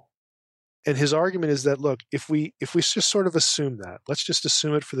possible? And his argument is that, look, if we just sort of assume that, let's just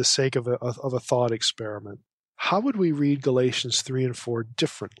assume it for the sake of a thought experiment, how would we read Galatians 3 and 4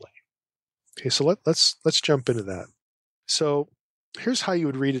 differently? Okay, so let's jump into that. So here's how you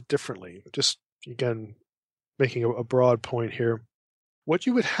would read it differently. Just, again, making a broad point here. What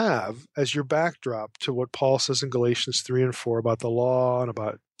you would have as your backdrop to what Paul says in Galatians 3 and 4 about the law and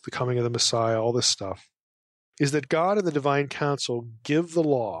about the coming of the Messiah, all this stuff, is that God and the divine council give the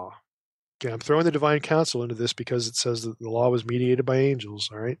law. Okay, I'm throwing the divine council into this because it says that the law was mediated by angels,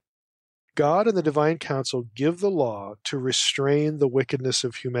 all right? God and the divine council give the law to restrain the wickedness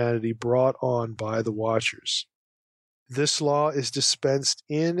of humanity brought on by the watchers. This law is dispensed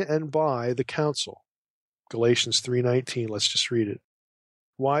in and by the council. Galatians 3:19, let's just read it.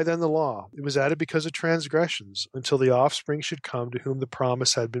 Why then the law? It was added because of transgressions, until the offspring should come to whom the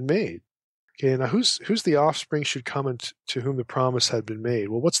promise had been made. Okay, now who's the offspring should come and to whom the promise had been made?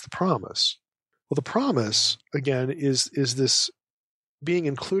 Well, what's the promise? Well, the promise, again, is this being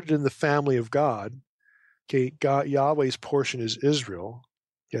included in the family of God. Okay, Yahweh's portion is Israel.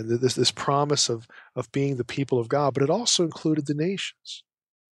 Again, this promise of being the people of God, but it also included the nations.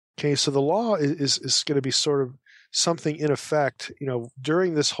 Okay, so the law is going to be sort of something in effect,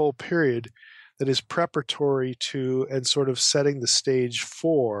 during this whole period that is preparatory to and sort of setting the stage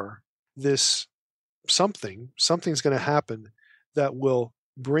for this something's going to happen that will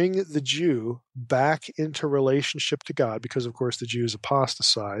bring the Jew back into relationship to God, because of course the Jews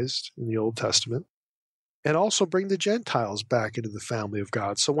apostatized in the Old Testament, and also bring the Gentiles back into the family of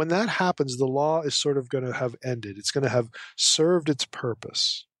God. So when that happens, the law is sort of going to have ended. It's going to have served its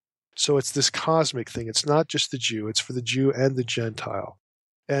purpose. So it's this cosmic thing. It's not just the Jew. It's for the Jew and the Gentile.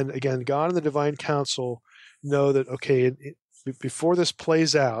 And again, God and the divine council know that, okay, before this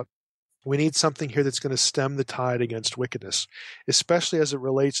plays out, we need something here that's going to stem the tide against wickedness, especially as it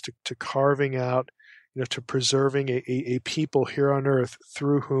relates to carving out, to preserving a people here on earth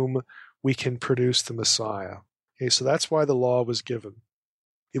through whom we can produce the Messiah. Okay, so that's why the law was given.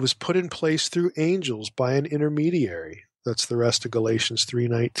 It was put in place through angels by an intermediary. That's the rest of Galatians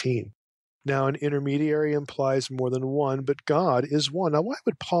 3:19. Now, an intermediary implies more than one, but God is one. Now, why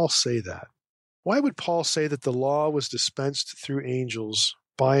would Paul say that? Why would Paul say that the law was dispensed through angels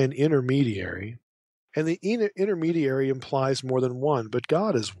by an intermediary, and the intermediary implies more than one, but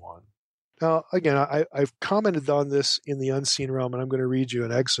God is one? Now, again, I've commented on this in the unseen realm, and I'm going to read you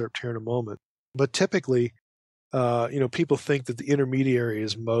an excerpt here in a moment. But typically, people think that the intermediary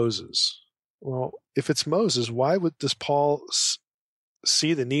is Moses. Well, if it's Moses, why does Paul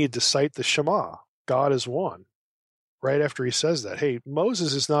see the need to cite the Shema, God is one, right after he says that? Hey,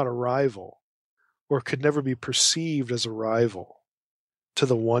 Moses is not a rival, or could never be perceived as a rival to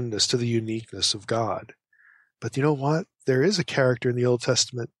the oneness, to the uniqueness of God. But you know what? There is a character in the Old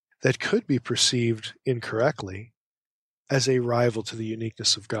Testament that could be perceived incorrectly as a rival to the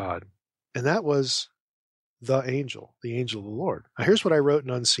uniqueness of God. And that was the angel of the Lord. Now here's what I wrote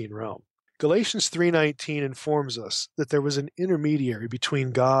in Unseen Realm. Galatians 3:19 informs us that there was an intermediary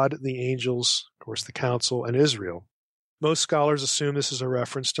between God, the angels, of course the council, and Israel. Most scholars assume this is a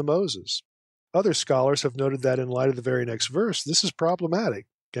reference to Moses. Other scholars have noted that in light of the very next verse, this is problematic,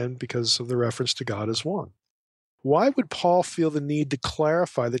 again, because of the reference to God as one. Why would Paul feel the need to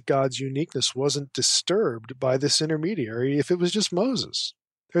clarify that God's uniqueness wasn't disturbed by this intermediary if it was just Moses?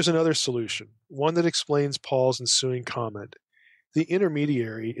 There's another solution, one that explains Paul's ensuing comment. The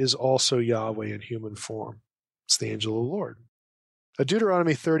intermediary is also Yahweh in human form. It's the angel of the Lord.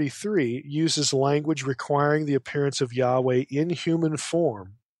 Deuteronomy 33 uses language requiring the appearance of Yahweh in human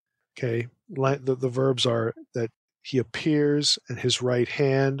form. Okay, the verbs are that he appears and his right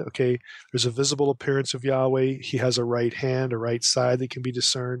hand. Okay, there's a visible appearance of Yahweh. He has a right hand, a right side that can be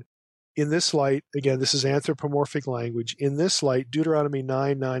discerned. In this light, again, this is anthropomorphic language. In this light, Deuteronomy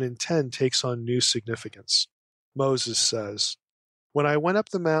 9 and 10 takes on new significance. Moses says, "When I went up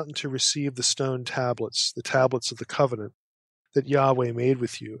the mountain to receive the stone tablets, the tablets of the covenant that Yahweh made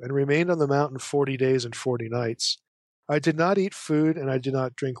with you, and remained on the mountain 40 days and 40 nights, I did not eat food and I did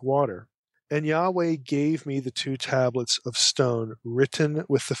not drink water. And Yahweh gave me the 2 tablets of stone written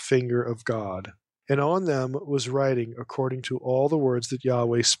with the finger of God. And on them was writing according to all the words that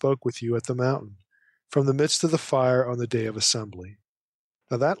Yahweh spoke with you at the mountain, from the midst of the fire on the day of assembly."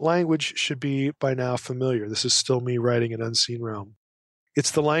 Now that language should be by now familiar. This is still me writing in Unseen Realm.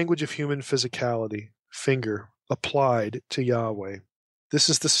 It's the language of human physicality, finger, applied to Yahweh. This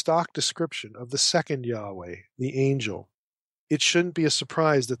is the stock description of the second Yahweh, the angel. It shouldn't be a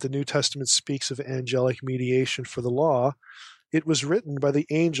surprise that the New Testament speaks of angelic mediation for the law. It was written by the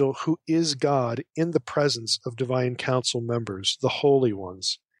angel who is God in the presence of divine council members, the holy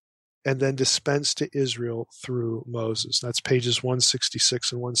ones, and then dispensed to Israel through Moses. That's pages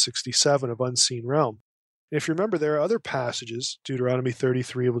 166 and 167 of Unseen Realm. And if you remember, there are other passages, Deuteronomy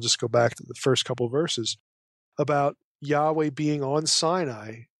 33, we'll just go back to the first couple of verses, about Yahweh being on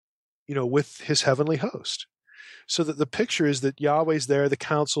Sinai, with his heavenly host. So that the picture is that Yahweh's there, the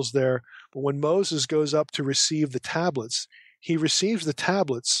council's there, but when Moses goes up to receive the tablets, he receives the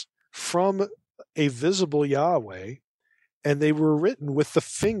tablets from a visible Yahweh, and they were written with the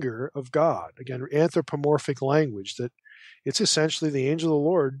finger of God. Again, anthropomorphic language, that it's essentially the angel of the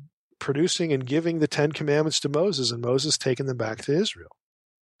Lord producing and giving the 10 Commandments to Moses, and Moses taking them back to Israel.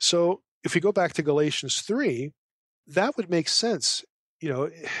 So if you go back to Galatians 3, that would make sense,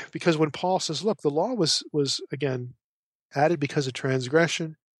 because when Paul says, look, the law was again added because of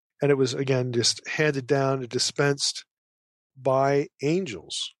transgression, and it was again just handed down and dispensed by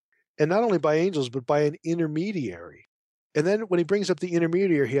angels. And not only by angels, but by an intermediary. And then when he brings up the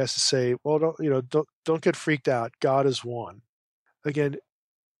intermediary, he has to say, well, don't get freaked out. God is one. Again,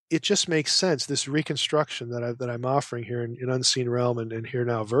 it just makes sense, this reconstruction that I'm offering here in Unseen Realm and here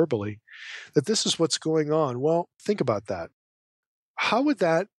now verbally, that this is what's going on. Well, think about that. How would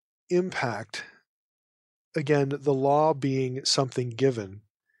that impact, again, the law being something given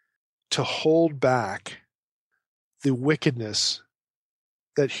to hold back the wickedness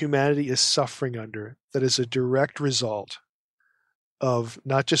that humanity is suffering under, that is a direct result of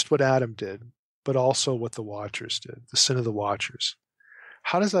not just what Adam did, but also what the Watchers did, the sin of the Watchers?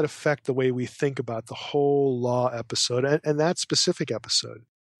 How does that affect the way we think about the whole law episode and that specific episode?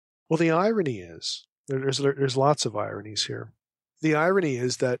 Well, the irony is, there's lots of ironies here. The irony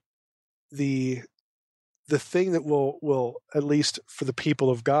is that the thing that will, at least for the people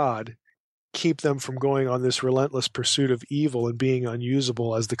of God, keep them from going on this relentless pursuit of evil and being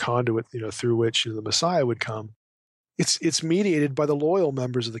unusable as the conduit, through which the Messiah would come. It's mediated by the loyal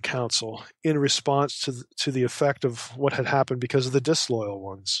members of the council in response to the effect of what had happened because of the disloyal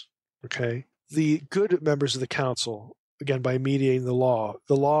ones. Okay, the good members of the council, again, by mediating the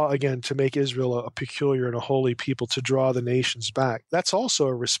law again to make Israel a peculiar and a holy people, to draw the nations back. That's also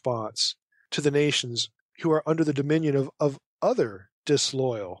a response to the nations who are under the dominion of other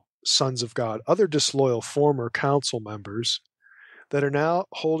disloyal sons of God, other disloyal former council members that are now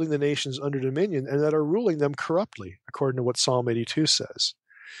holding the nations under dominion and that are ruling them corruptly, according to what Psalm 82 says.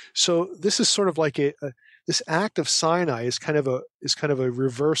 So this is sort of like this act of Sinai is kind of a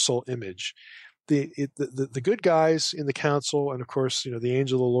reversal image. The good guys in the council, and of course, the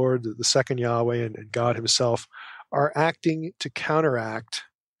angel of the Lord, the second Yahweh, and God himself, are acting to counteract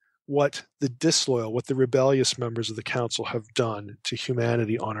what the rebellious members of the council have done to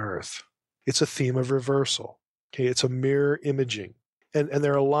humanity on earth. It's a theme of reversal. Okay, it's a mirror imaging. And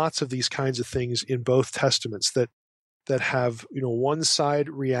there are lots of these kinds of things in both testaments that have, one side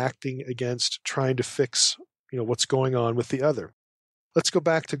reacting against trying to fix, what's going on with the other. Let's go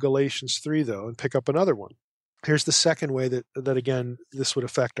back to Galatians 3, though, and pick up another one. Here's the second way that again, this would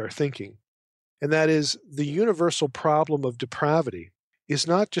affect our thinking. And that is the universal problem of depravity is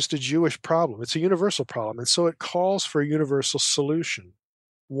not just a Jewish problem. It's a universal problem. And so it calls for a universal solution,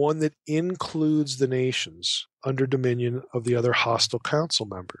 one that includes the nations under dominion of the other hostile council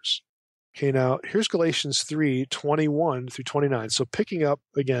members. Okay, now here's Galatians 3:21 through 29. So picking up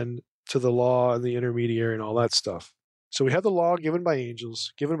again to the law and the intermediary and all that stuff. So we have the law given by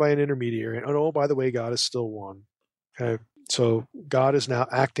angels, given by an intermediary. And oh, by the way, God is still one. Okay, so God is now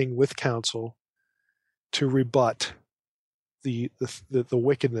acting with counsel to rebut the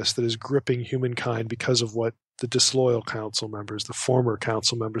wickedness that is gripping humankind because of what the disloyal council members, the former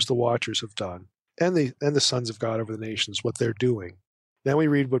council members, the Watchers have done, and the sons of God over the nations, what they're doing. Now we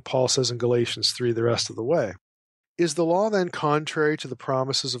read what Paul says in Galatians 3 the rest of the way. Is the law then contrary to the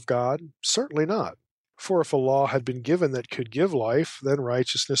promises of God? Certainly not. For if a law had been given that could give life, then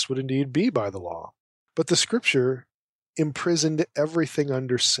righteousness would indeed be by the law. But the Scripture imprisoned everything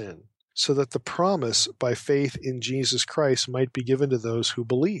under sin, so that the promise by faith in Jesus Christ might be given to those who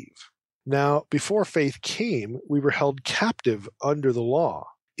believe. Now, before faith came, we were held captive under the law,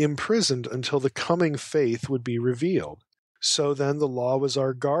 imprisoned until the coming faith would be revealed. So then the law was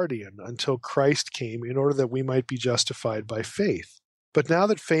our guardian until Christ came in order that we might be justified by faith. But now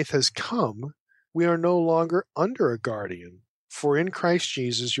that faith has come, we are no longer under a guardian. For in Christ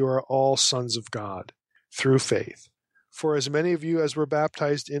Jesus you are all sons of God, through faith. For as many of you as were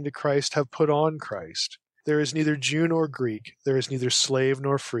baptized into Christ have put on Christ. There is neither Jew nor Greek, there is neither slave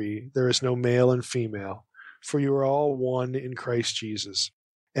nor free, there is no male and female, for you are all one in Christ Jesus.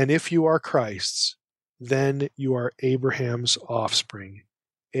 And if you are Christ's, then you are Abraham's offspring,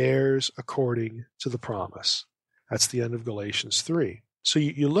 heirs according to the promise. That's the end of Galatians 3. So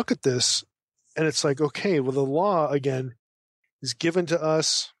you look at this, and it's like, okay, well, the law, again, is given to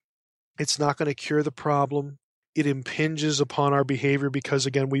us. It's not going to cure the problem. It impinges upon our behavior because,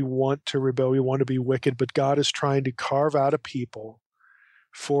 again, we want to rebel, we want to be wicked, but God is trying to carve out a people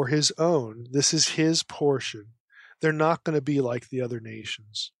for his own. This is his portion. They're not going to be like the other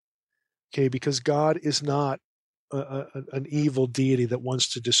nations, okay, because God is not an evil deity that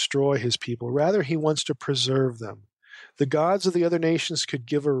wants to destroy his people. Rather, he wants to preserve them. The gods of the other nations could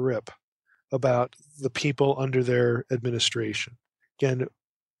give a rip about the people under their administration. Again,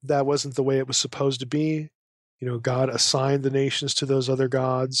 that wasn't the way it was supposed to be. God assigned the nations to those other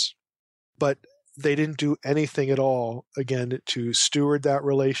gods, but they didn't do anything at all, again, to steward that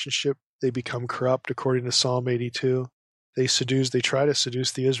relationship. They become corrupt, according to Psalm 82. They try to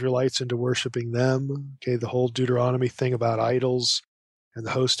seduce the Israelites into worshiping them. Okay, the whole Deuteronomy thing about idols and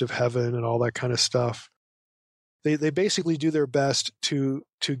the host of heaven and all that kind of stuff. They basically do their best to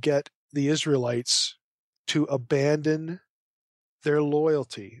get the Israelites to abandon their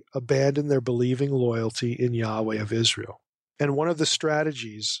loyalty, abandon their believing loyalty in Yahweh of Israel. And one of the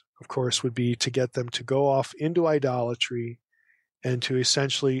strategies, of course, would be to get them to go off into idolatry and to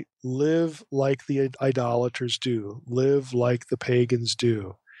essentially live like the idolaters do, live like the pagans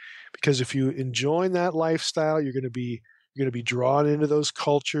do. Because if you enjoin that lifestyle, you're going to be drawn into those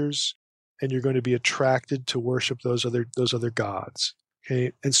cultures, and you're going to be attracted to worship those other gods.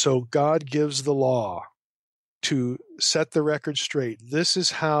 Okay, and so God gives the law to set the record straight. This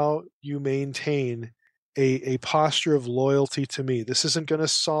is how you maintain a posture of loyalty to me. This isn't going to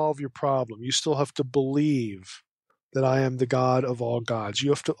solve your problem. You still have to believe that I am the God of all gods.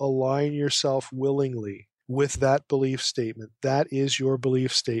 You have to align yourself willingly with that belief statement. That is your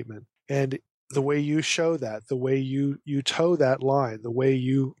belief statement. And the way you show that, the way you toe that line, the way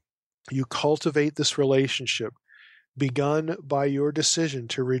you cultivate this relationship, begun by your decision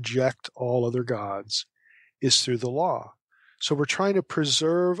to reject all other gods, is through the law. So we're trying to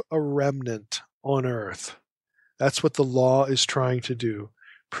preserve a remnant on earth. That's what the law is trying to do.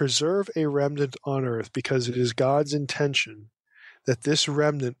 Preserve a remnant on earth, because it is God's intention that this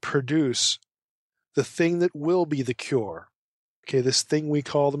remnant produce the thing that will be the cure. Okay, this thing we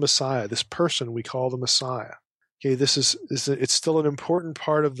call the Messiah, this person we call the Messiah. Okay, it's still an important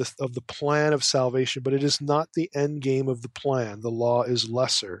part of the plan of salvation, but it is not the end game of the plan. The law is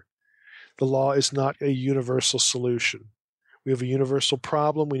lesser. The law is not a universal solution. We have a universal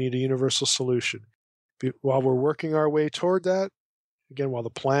problem. We need a universal solution. While we're working our way toward that, again, while the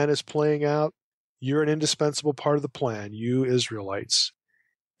plan is playing out, you're an indispensable part of the plan, you Israelites.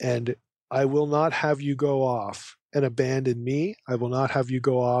 And I will not have you go off and abandon me. I will not have you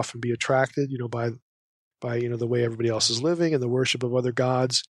go off and be attracted, by the way everybody else is living and the worship of other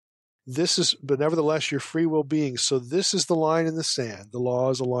gods. But nevertheless, you're free will beings. So this is the line in the sand. The law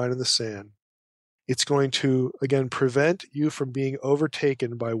is a line in the sand. It's going to, again, prevent you from being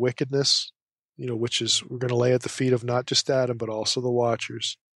overtaken by wickedness, which is, we're going to lay at the feet of not just Adam, but also the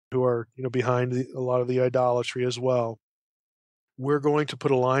watchers who are, behind a lot of the idolatry as well. We're going to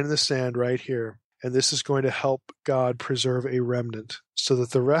put a line in the sand right here. And this is going to help God preserve a remnant so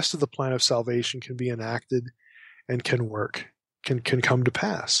that the rest of the plan of salvation can be enacted and can work, can come to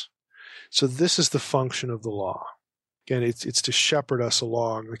pass. So this is the function of the law. Again, it's to shepherd us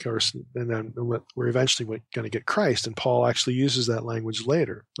along, of course, and then we're eventually going to get Christ, and Paul actually uses that language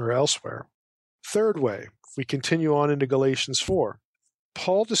later or elsewhere. Third way, if we continue on into Galatians 4,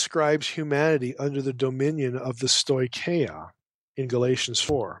 Paul describes humanity under the dominion of the stoicheia in Galatians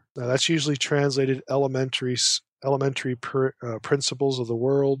 4. Now that's usually translated elementary principles of the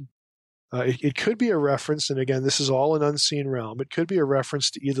world. It could be a reference, and again, this is all an unseen realm. It could be a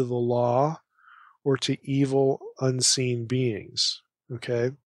reference to either the law or to evil, unseen beings.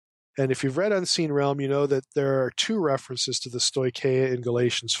 Okay? And if you've read Unseen Realm, you know that there are two references to the stoicheia in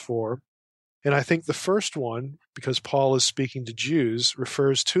Galatians 4. And I think the first one, because Paul is speaking to Jews,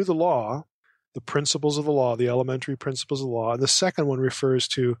 refers to the law, the principles of the law, the elementary principles of the law. And the second one refers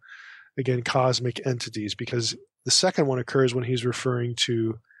to, again, cosmic entities, because the second one occurs when he's referring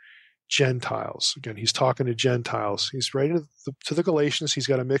to Gentiles. Again, he's talking to Gentiles. He's writing to the Galatians. He's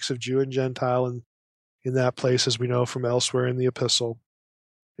got a mix of Jew and Gentile in that place, as we know from elsewhere in the epistle.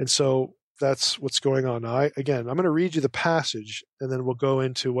 And so that's what's going on. Now, I'm going to read you the passage, and then we'll go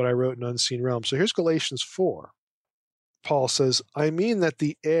into what I wrote in Unseen Realm. So here's Galatians 4. Paul says, I mean that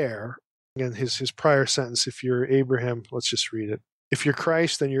the heir, again, his prior sentence, if you're Abraham, let's just read it. If you're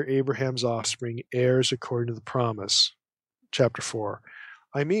Christ, then you're Abraham's offspring, heirs according to the promise. Chapter 4.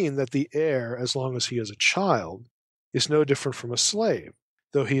 I mean that the heir, as long as he is a child, is no different from a slave,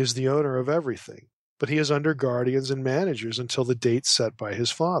 though he is the owner of everything. But he is under guardians and managers until the date set by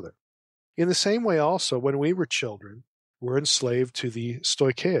his father. In the same way also, when we were children, we're enslaved to the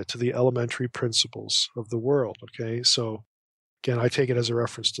stoicheia, to the elementary principles of the world. Okay, so again, I take it as a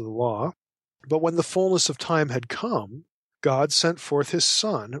reference to the law. But when the fullness of time had come, God sent forth his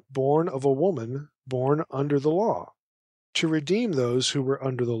Son, born of a woman, born under the law, to redeem those who were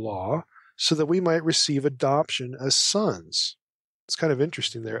under the law, so that we might receive adoption as sons. It's kind of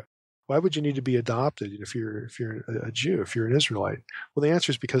interesting there. Why would you need to be adopted if you're a Jew, if you're an Israelite? Well, the answer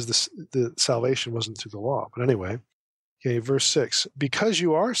is because the salvation wasn't through the law. But anyway, Okay, verse 6. Because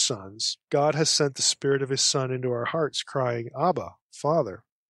you are sons, God has sent the Spirit of His Son into our hearts, crying, Abba, Father.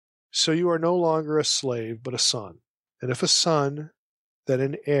 So you are no longer a slave, but a son. And if a son, then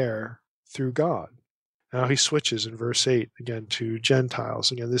an heir through God. Now he switches in verse 8 again to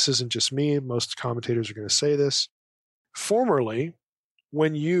Gentiles. Again, this isn't just me. Most commentators are going to say this. Formerly,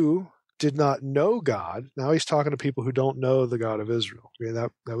 when you did not know God, now he's talking to people who don't know the God of Israel. Okay,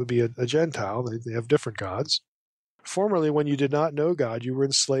 that would be a Gentile. They have different gods. Formerly, when you did not know God, you were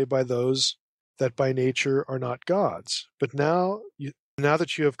enslaved by those that by nature are not gods. But now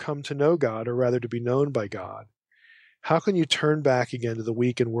that you have come to know God, or rather to be known by God, how can you turn back again to the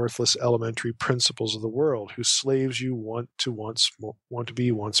weak and worthless elementary principles of the world, whose slaves you want to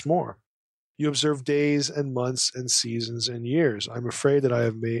be once more? You observe days and months and seasons and years. I'm afraid that I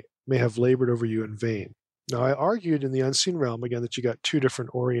may have labored over you in vain. Now, I argued in the unseen realm again that you got two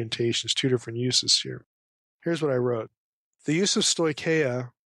different orientations, two different uses here. Here's what I wrote. The use of stoicheia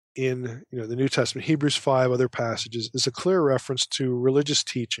in the New Testament, Hebrews 5, other passages, is a clear reference to religious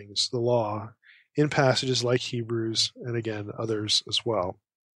teachings, the law, in passages like Hebrews and again others as well.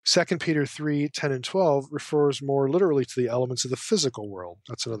 2 Peter 3, 10 and 12 refers more literally to the elements of the physical world.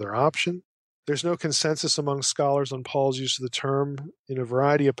 That's another option. There's no consensus among scholars on Paul's use of the term in a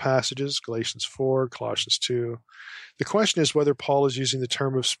variety of passages, Galatians 4, Colossians 2. The question is whether Paul is using the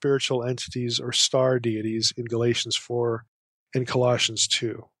term of spiritual entities or star deities in Galatians 4 and Colossians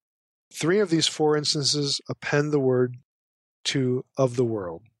 2. 3 of these 4 instances append the word to of the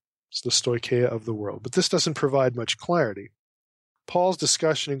world. It's the stoicheia of the world. But this doesn't provide much clarity. Paul's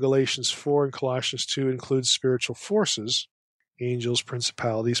discussion in Galatians 4 and Colossians 2 includes spiritual forces, angels,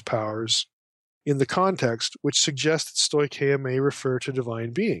 principalities, powers, in the context, which suggests that stoicheia may refer to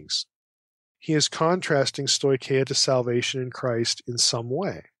divine beings. He is contrasting stoicheia to salvation in Christ in some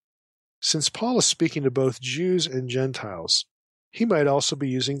way. Since Paul is speaking to both Jews and Gentiles, he might also be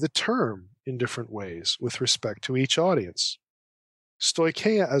using the term in different ways with respect to each audience.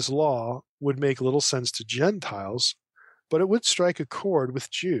 Stoicheia as law would make little sense to Gentiles, but it would strike a chord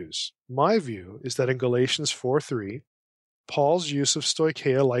with Jews. My view is that in Galatians 4:3, Paul's use of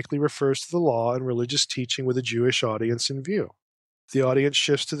stoicheia likely refers to the law and religious teaching with a Jewish audience in view. The audience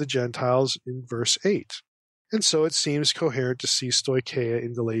shifts to the Gentiles in verse 8, and so it seems coherent to see stoicheia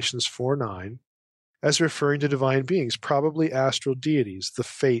in Galatians 4:9 as referring to divine beings, probably astral deities, the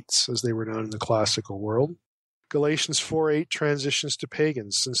fates as they were known in the classical world. Galatians 4:8 transitions to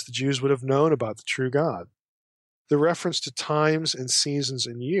pagans, since the Jews would have known about the true God. The reference to times and seasons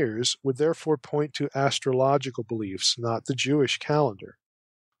and years would therefore point to astrological beliefs, not the Jewish calendar.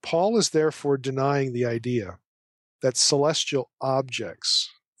 Paul is therefore denying the idea that celestial objects,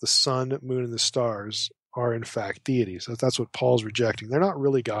 the sun, moon, and the stars, are in fact deities. That's what Paul's rejecting. They're not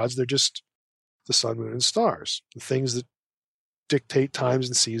really gods, they're just the sun, moon, and stars, the things that dictate times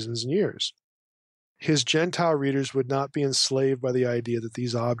and seasons and years. His Gentile readers would not be enslaved by the idea that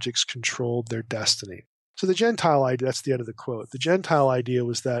these objects controlled their destiny. So the Gentile idea, that's the end of the quote. The Gentile idea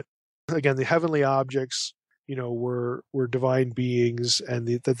was that, again, the heavenly objects, were divine beings, and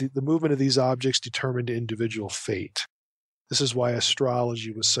the movement of these objects determined individual fate. This is why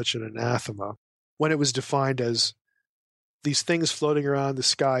astrology was such an anathema, when it was defined as these things floating around the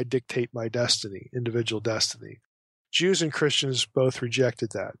sky dictate my destiny, individual destiny. Jews and Christians both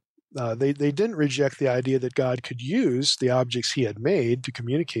rejected that. They didn't reject the idea that God could use the objects he had made to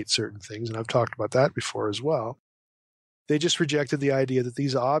communicate certain things, and I've talked about that before as well. They just rejected the idea that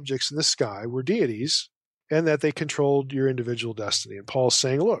these objects in the sky were deities and that they controlled your individual destiny. And Paul's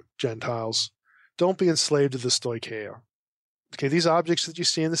saying, look, Gentiles, don't be enslaved to the stoicheia. Okay, these objects that you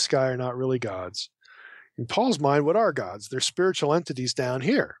see in the sky are not really gods. In Paul's mind, what are gods? They're spiritual entities down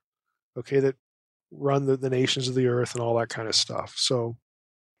here, okay, that run the nations of the earth and all that kind of stuff. So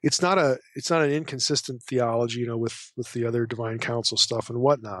it's not an inconsistent theology, with the other divine council stuff and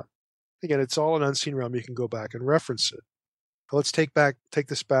whatnot. Again, it's all an unseen realm. You can go back and reference it. Let's take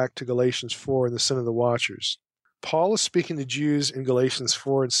this back to Galatians 4 and the sin of the watchers. Paul is speaking to Jews in Galatians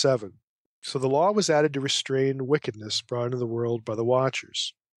 4 and 7. So the law was added to restrain wickedness brought into the world by the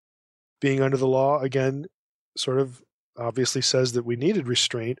watchers. Being under the law, again, sort of obviously says that we needed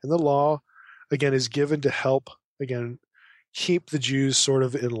restraint, and the law, again, is given to help, again, keep the Jews sort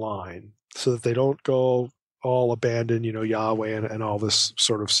of in line so that they don't go all abandon, Yahweh and all this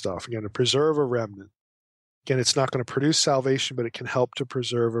sort of stuff. Again, to preserve a remnant. Again, it's not going to produce salvation, but it can help to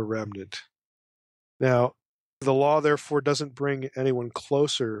preserve a remnant. Now, the law, therefore, doesn't bring anyone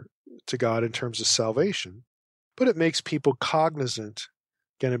closer to God in terms of salvation, but it makes people cognizant.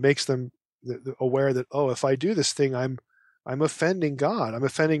 Again, it makes them aware that, if I do this thing, I'm offending God. I'm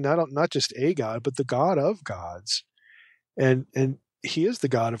offending not just a God, but the God of gods. And he is the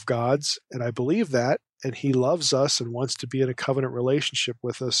God of gods, and I believe that, and he loves us and wants to be in a covenant relationship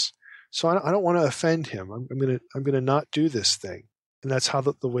with us. So I don't want to offend him. I'm gonna not do this thing. And that's how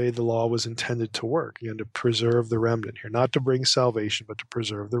the way the law was intended to work, again, to preserve the remnant here, not to bring salvation, but to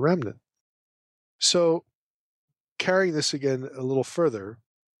preserve the remnant. So carrying this again a little further,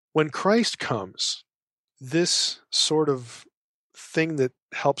 when Christ comes, this sort of thing that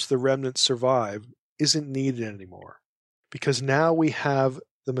helps the remnant survive isn't needed anymore, because now we have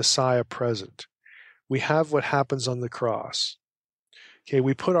the Messiah present. We have what happens on the cross. Okay,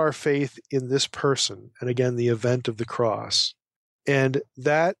 we put our faith in this person, and again, the event of the cross. And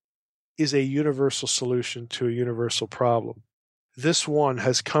that is a universal solution to a universal problem. This one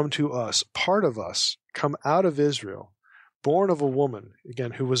has come to us, part of us, come out of Israel, born of a woman,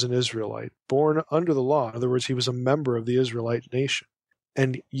 again, who was an Israelite, born under the law. In other words, he was a member of the Israelite nation.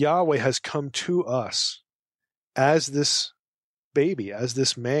 And Yahweh has come to us as this baby, as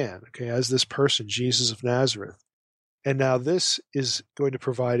this man, okay, as this person, Jesus of Nazareth. And now this is going to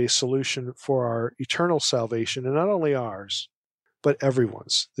provide a solution for our eternal salvation, and not only ours, but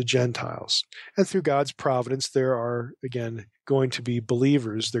everyone's, the Gentiles. And through God's providence, there are, again, going to be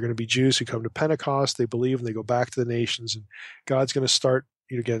believers. They're going to be Jews who come to Pentecost, they believe, and they go back to the nations. And God's going to start,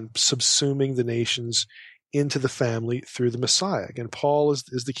 again, subsuming the nations into the family through the Messiah. Again, Paul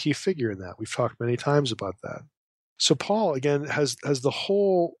is the key figure in that. We've talked many times about that. So Paul, again, has the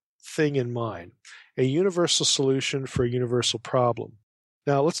whole thing in mind, a universal solution for a universal problem.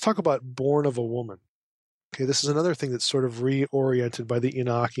 Now, let's talk about born of a woman. Okay, this is another thing that's sort of reoriented by the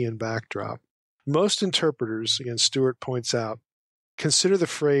Enochian backdrop. Most interpreters, again, Stewart points out, consider the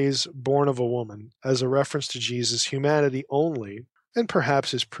phrase born of a woman as a reference to Jesus' humanity only, and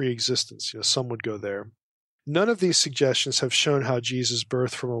perhaps his pre-existence. Some would go there. None of these suggestions have shown how Jesus'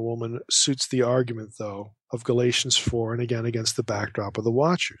 birth from a woman suits the argument, though, of Galatians 4, and again against the backdrop of the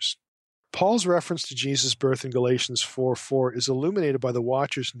Watchers. Paul's reference to Jesus' birth in Galatians 4:4 is illuminated by the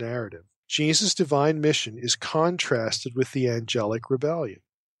Watchers' narrative. Jesus' divine mission is contrasted with the angelic rebellion.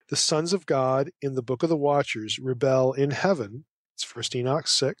 The sons of God in the book of the Watchers rebel in heaven, it's 1 Enoch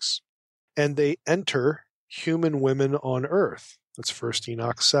 6, and they enter human women on earth, that's 1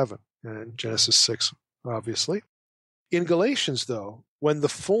 Enoch 7, and Genesis 6, obviously. In Galatians, though, when the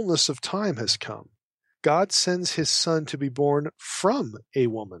fullness of time has come, God sends his son to be born from a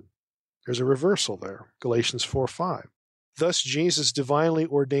woman. There's a reversal there, Galatians 4:5. Thus, Jesus' divinely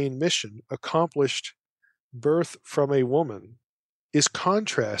ordained mission, accomplished birth from a woman, is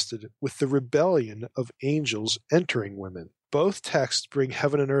contrasted with the rebellion of angels entering women. Both texts bring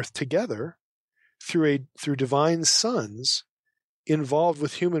heaven and earth together through divine sons involved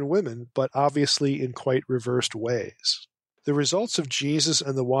with human women, but obviously in quite reversed ways. The results of Jesus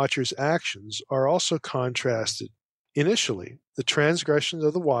and the Watchers' actions are also contrasted. Initially, the transgressions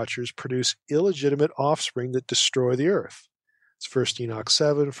of the Watchers produce illegitimate offspring that destroy the earth. It's 1 Enoch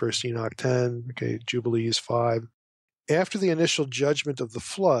 7, 1 Enoch 10, Jubilees 5. After the initial judgment of the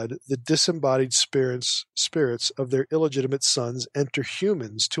flood, the disembodied spirits of their illegitimate sons enter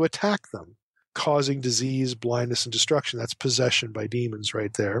humans to attack them, causing disease, blindness, and destruction. That's possession by demons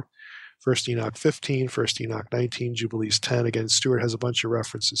right there. 1 Enoch 15, 1 Enoch 19, Jubilees 10. Again, Stewart has a bunch of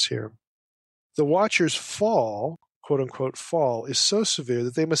references here. The Watchers' fall, quote-unquote fall, is so severe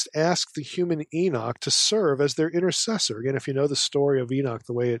that they must ask the human Enoch to serve as their intercessor. Again, if you know the story of Enoch,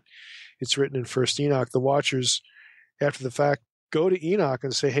 the way it's written in 1 Enoch, the Watchers, after the fact, go to Enoch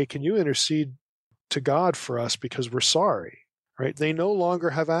and say, hey, can you intercede to God for us because we're sorry, right? They no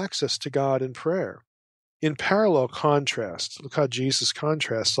longer have access to God in prayer. In parallel contrast, look how Jesus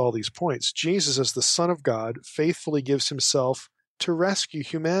contrasts all these points. Jesus, as the Son of God, faithfully gives himself to rescue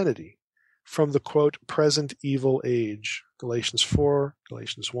humanity from the, quote, present evil age. Galatians 4,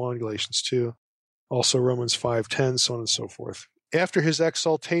 Galatians 1, Galatians 2, also Romans 5:10, so on and so forth. After his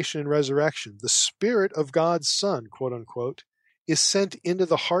exaltation and resurrection, the Spirit of God's Son, quote unquote, is sent into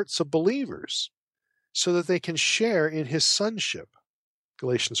the hearts of believers so that they can share in his sonship.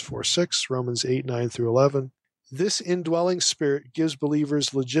 Galatians 4:6, Romans 8:9 through 11. This indwelling Spirit gives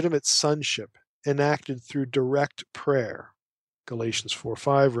believers legitimate sonship enacted through direct prayer. Galatians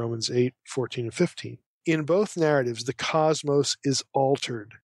 4:5, Romans 8:14 and 15. In both narratives, the cosmos is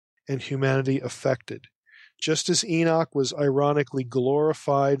altered and humanity affected. Just as Enoch was ironically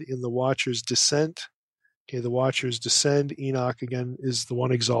glorified in the Watchers' descent, the Watchers descend, Enoch again is the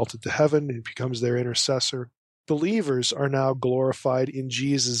one exalted to heaven and becomes their intercessor. Believers are now glorified in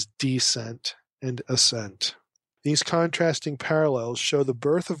Jesus' descent and ascent. These contrasting parallels show the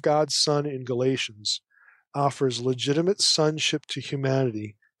birth of God's Son in Galatians offers legitimate sonship to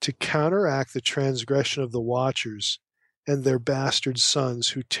humanity to counteract the transgression of the Watchers and their bastard sons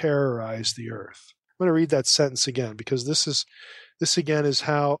who terrorize the earth. I'm going to read that sentence again, because this again is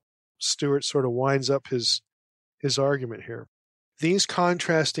how Stewart sort of winds up his argument here. These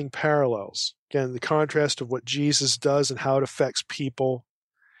contrasting parallels, again, the contrast of what Jesus does and how it affects people,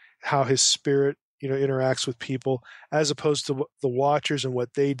 how his spirit, interacts with people, as opposed to the Watchers and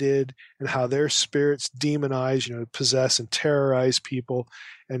what they did, and how their spirits demonize, possess and terrorize people,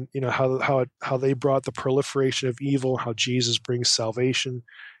 and how they brought the proliferation of evil, how Jesus brings salvation.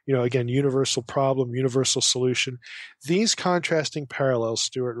 Again, universal problem, universal solution. These contrasting parallels,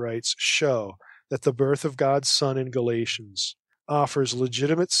 Stewart writes, show that the birth of God's Son in Galatians offers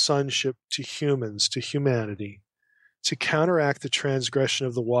legitimate sonship to humans, to humanity, to counteract the transgression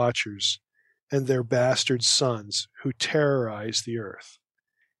of the Watchers and their bastard sons who terrorize the earth.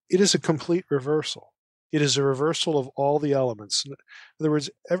 It is a complete reversal. It is a reversal of all the elements. In other words,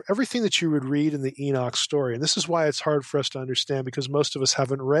 everything that you would read in the Enoch story, and this is why it's hard for us to understand, because most of us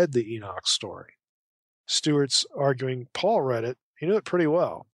haven't read the Enoch story. Stewart's arguing Paul read it. He knew it pretty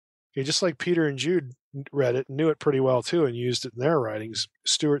well. Okay, just like Peter and Jude read it and knew it pretty well too and used it in their writings.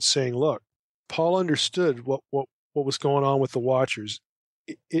 Stewart's saying, look, Paul understood what was going on with the Watchers.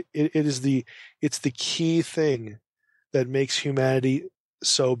 It's the key thing that makes humanity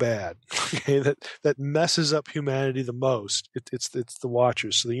so bad, okay, that messes up humanity the most. It's the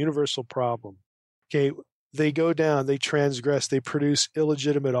Watchers. So the universal problem. Okay, they go down, they transgress, they produce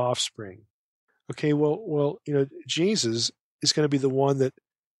illegitimate offspring. Okay, well, Jesus is going to be the one that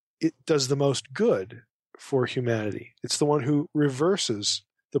it does the most good for humanity. It's the one who reverses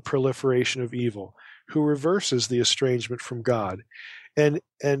the proliferation of evil, who reverses the estrangement from God. And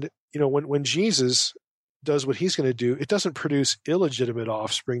when Jesus does what he's going to do, it doesn't produce illegitimate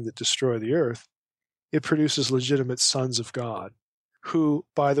offspring that destroy the earth. It produces legitimate sons of God, who,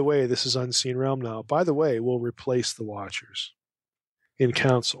 by the way, this is unseen realm now, by the way, will replace the Watchers in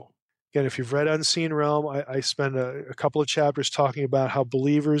council. Again, if you've read Unseen Realm, I spend a couple of chapters talking about how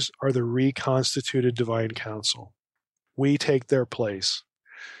believers are the reconstituted divine council. We take their place.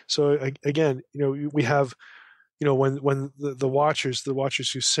 So again, we have, when the Watchers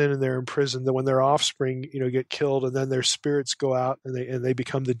who sin and they're imprisoned, that when their offspring, get killed, and then their spirits go out and they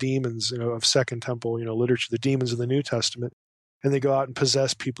become the demons, of Second Temple, literature, the demons in the New Testament, and they go out and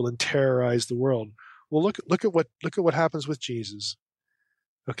possess people and terrorize the world. Well, look at what happens with Jesus.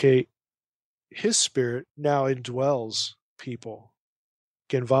 Okay, his spirit now indwells people.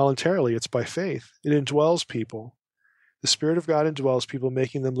 Again, voluntarily, it's by faith. It indwells people. The Spirit of God indwells people,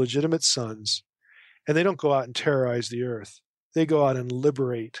 making them legitimate sons. And they don't go out and terrorize the earth. They go out and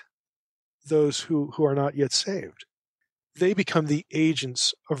liberate those who are not yet saved. They become the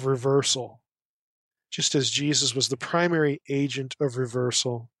agents of reversal. Just as Jesus was the primary agent of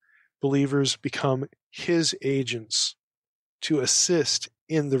reversal, believers become his agents to assist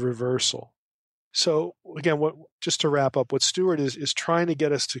in the reversal. So again, just to wrap up, what Stewart is trying to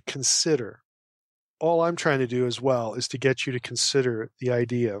get us to consider, all I'm trying to do as well is to get you to consider the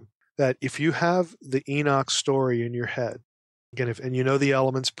idea that if you have the Enoch story in your head, again, and you know the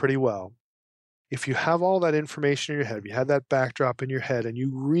elements pretty well, if you have all that information in your head, if you have that backdrop in your head, and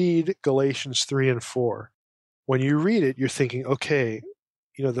you read Galatians 3 and 4, when you read it, you're thinking, okay,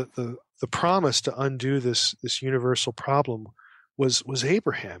 the promise to undo this universal problem was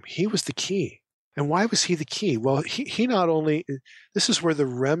Abraham. He was the key. And why was he the key? Well, he not only, this is where the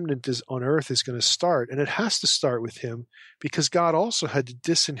remnant on earth is going to start, and it has to start with him, because God also had to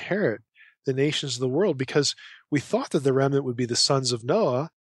disinherit the nations of the world, because we thought that the remnant would be the sons of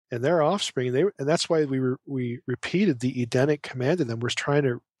Noah and their offspring, and that's why we repeated the Edenic command in them. We're trying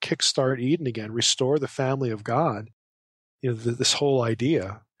to kickstart Eden again, restore the family of God. This whole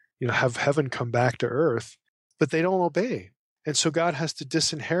idea, have heaven come back to earth, but they don't obey, and so God has to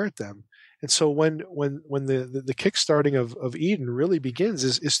disinherit them. And so when the kickstarting of Eden really begins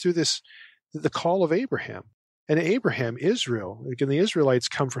is through the call of Abraham. And Abraham, Israel, again, the Israelites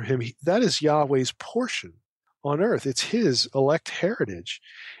come from him. That is Yahweh's portion on earth. It's his elect heritage.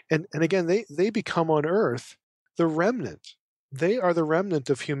 And again, they become on earth the remnant. They are the remnant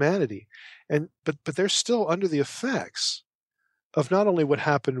of humanity. But they're still under the effects of not only what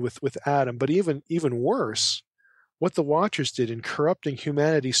happened with Adam, but even worse, what the Watchers did in corrupting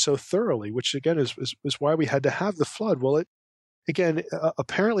humanity so thoroughly, which again is why we had to have the flood. Well,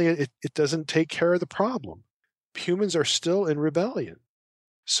 apparently it doesn't take care of the problem. Humans are still in rebellion.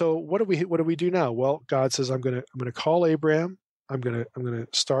 So what do we do now? Well, God says, I'm going to call Abraham. I'm going to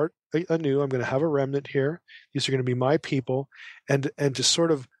start anew. I'm going to have a remnant here. These are going to be my people, and to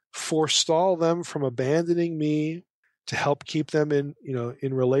sort of forestall them from abandoning me, to help keep them in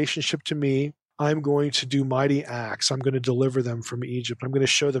relationship to me, I'm going to do mighty acts. I'm going to deliver them from Egypt. I'm going to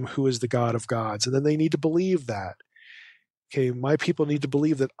show them who is the God of gods. And then they need to believe that. Okay, my people need to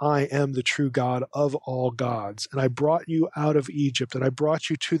believe that I am the true God of all gods. And I brought you out of Egypt, and I brought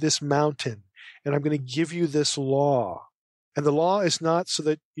you to this mountain, and I'm going to give you this law. And the law is not so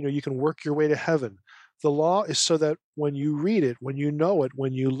that, you can work your way to heaven. The law is so that when you read it, when you know it,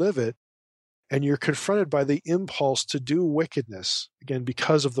 when you live it, and you're confronted by the impulse to do wickedness, again,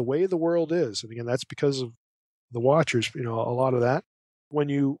 because of the way the world is, and again, that's because of the Watchers, a lot of that. When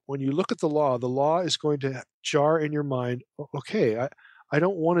you look at the law is going to jar in your mind, okay, I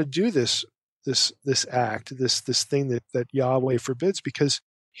don't want to do this act, this thing that Yahweh forbids, because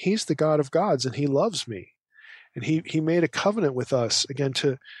he's the God of gods and he loves me. And he made a covenant with us, again,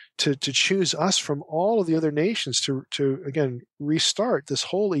 to choose us from all of the other nations to again, restart this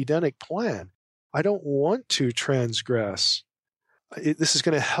whole Edenic plan. I don't want to transgress. This is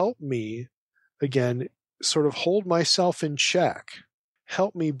going to help me, again, sort of hold myself in check.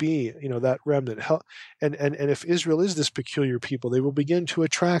 Help me be, that remnant. And if Israel is this peculiar people, they will begin to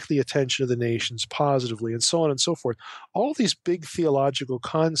attract the attention of the nations positively, and so on and so forth. All these big theological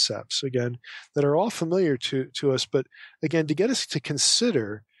concepts, again, that are all familiar to us, but again, to get us to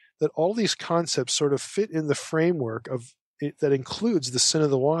consider that all these concepts sort of fit in the framework of that includes the sin of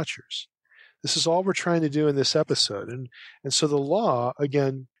the Watchers. This is all we're trying to do in this episode. And so the law,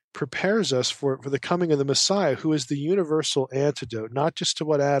 again, prepares us for the coming of the Messiah, who is the universal antidote, not just to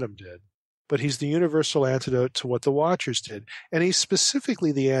what Adam did, but he's the universal antidote to what the Watchers did. And he's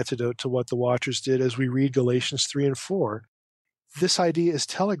specifically the antidote to what the Watchers did as we read Galatians 3 and 4. This idea is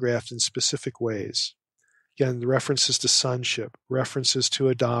telegraphed in specific ways. Again, the references to sonship, references to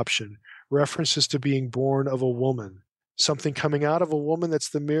adoption, references to being born of a woman, something coming out of a woman that's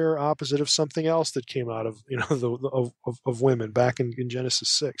the mirror opposite of something else that came out of of women back in Genesis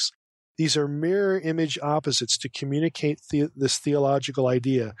 6. These are mirror image opposites to communicate this theological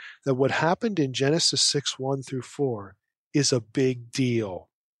idea that what happened in Genesis 6, 1 through 4 is a big deal.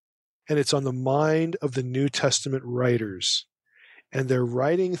 And it's on the mind of the New Testament writers. And they're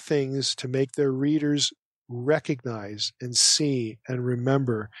writing things to make their readers recognize and see and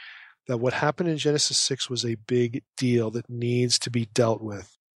remember that what happened in Genesis 6 was a big deal that needs to be dealt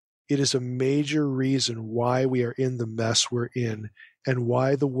with. It is a major reason why we are in the mess we're in and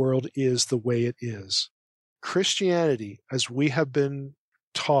why the world is the way it is. Christianity, as we have been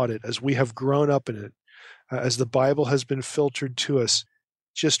taught it, as we have grown up in it, as the Bible has been filtered to us,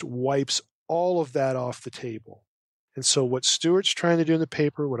 just wipes all of that off the table. And so what Stuart's trying to do in the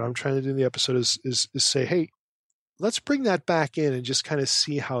paper, what I'm trying to do in the episode is say, hey, let's bring that back in and just kind of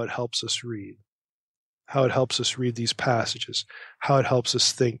see how it helps us read, how it helps us read these passages, how it helps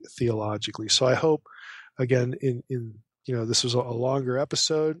us think theologically. So I hope, again, this was a longer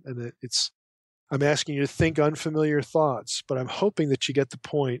episode, and I'm asking you to think unfamiliar thoughts, but I'm hoping that you get the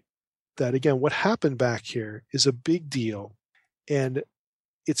point that, again, what happened back here is a big deal, and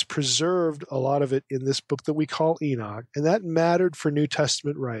it's preserved, a lot of it, in this book that we call Enoch, and that mattered for New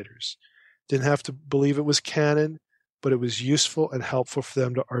Testament writers. Didn't have to believe it was canon, but it was useful and helpful for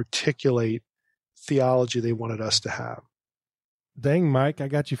them to articulate theology they wanted us to have. Dang, Mike, I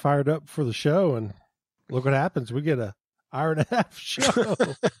got you fired up for the show, and look what happens. We get an hour and a half show.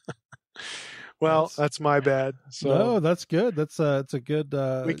 Well, that's my bad. So no, that's good. It's a good.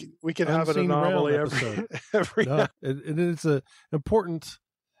 We can have an anomaly every no, it's important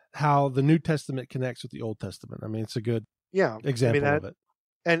how the New Testament connects with the Old Testament. I mean, it's a good example of it.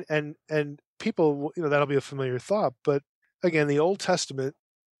 And people, that'll be a familiar thought. But again, the Old Testament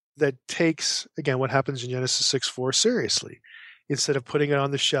that takes, again, what happens in Genesis 6:4 seriously, instead of putting it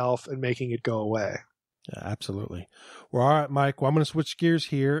on the shelf and making it go away. Yeah, absolutely. Well, all right, Mike. Well, I'm going to switch gears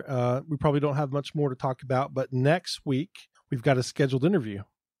here. We probably don't have much more to talk about, but next week we've got a scheduled interview.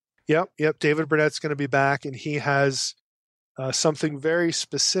 Yep. David Burnett's going to be back, and he has something very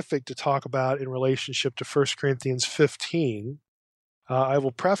specific to talk about in relationship to 1 Corinthians 15. I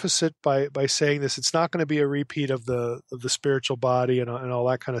will preface it by saying this: it's not going to be a repeat of the spiritual body and all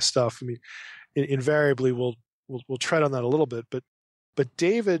that kind of stuff. I mean, invariably we'll tread on that a little bit, but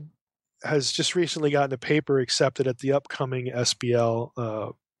David has just recently gotten a paper accepted at the upcoming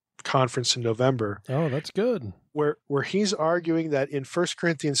SBL conference in November. Oh, that's good. Where he's arguing that in 1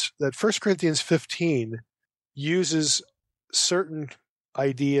 Corinthians 15 uses certain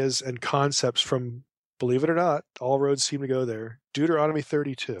ideas and concepts from, believe it or not, all roads seem to go there, Deuteronomy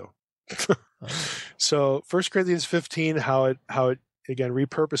 32. So 1 Corinthians 15, how it again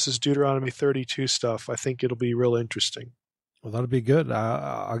repurposes Deuteronomy 32 stuff. I think it'll be real interesting. Well, that'll be good.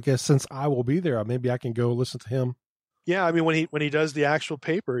 I guess since I will be there, maybe I can go listen to him Yeah, I mean when he does the actual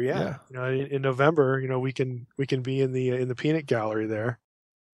paper, Yeah. in November, we can be in the peanut gallery there.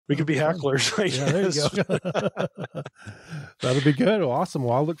 We could be hecklers. I Yeah, there guess. you go. That'll be good. Well, awesome.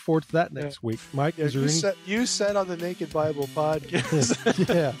 Well, I'll look forward to that next week. Mike, Yeah, is there you said on the Naked Bible podcast.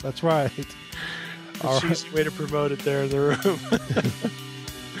 Yeah, that's right. All right. Cheesy way to promote it there in the room.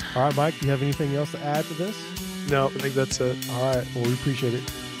 All right, Mike, do you have anything else to add to this? No, I think that's it. All right. Well, we appreciate it.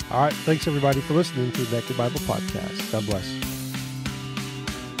 All right. Thanks, everybody, for listening to the Naked Bible Podcast. God bless.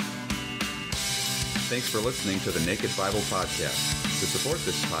 Thanks for listening to the Naked Bible Podcast. To support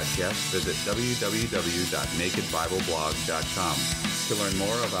this podcast, visit www.nakedbibleblog.com. To learn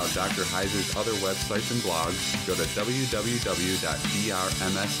more about Dr. Heiser's other websites and blogs, go to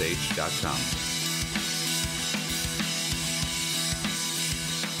www.drmsh.com.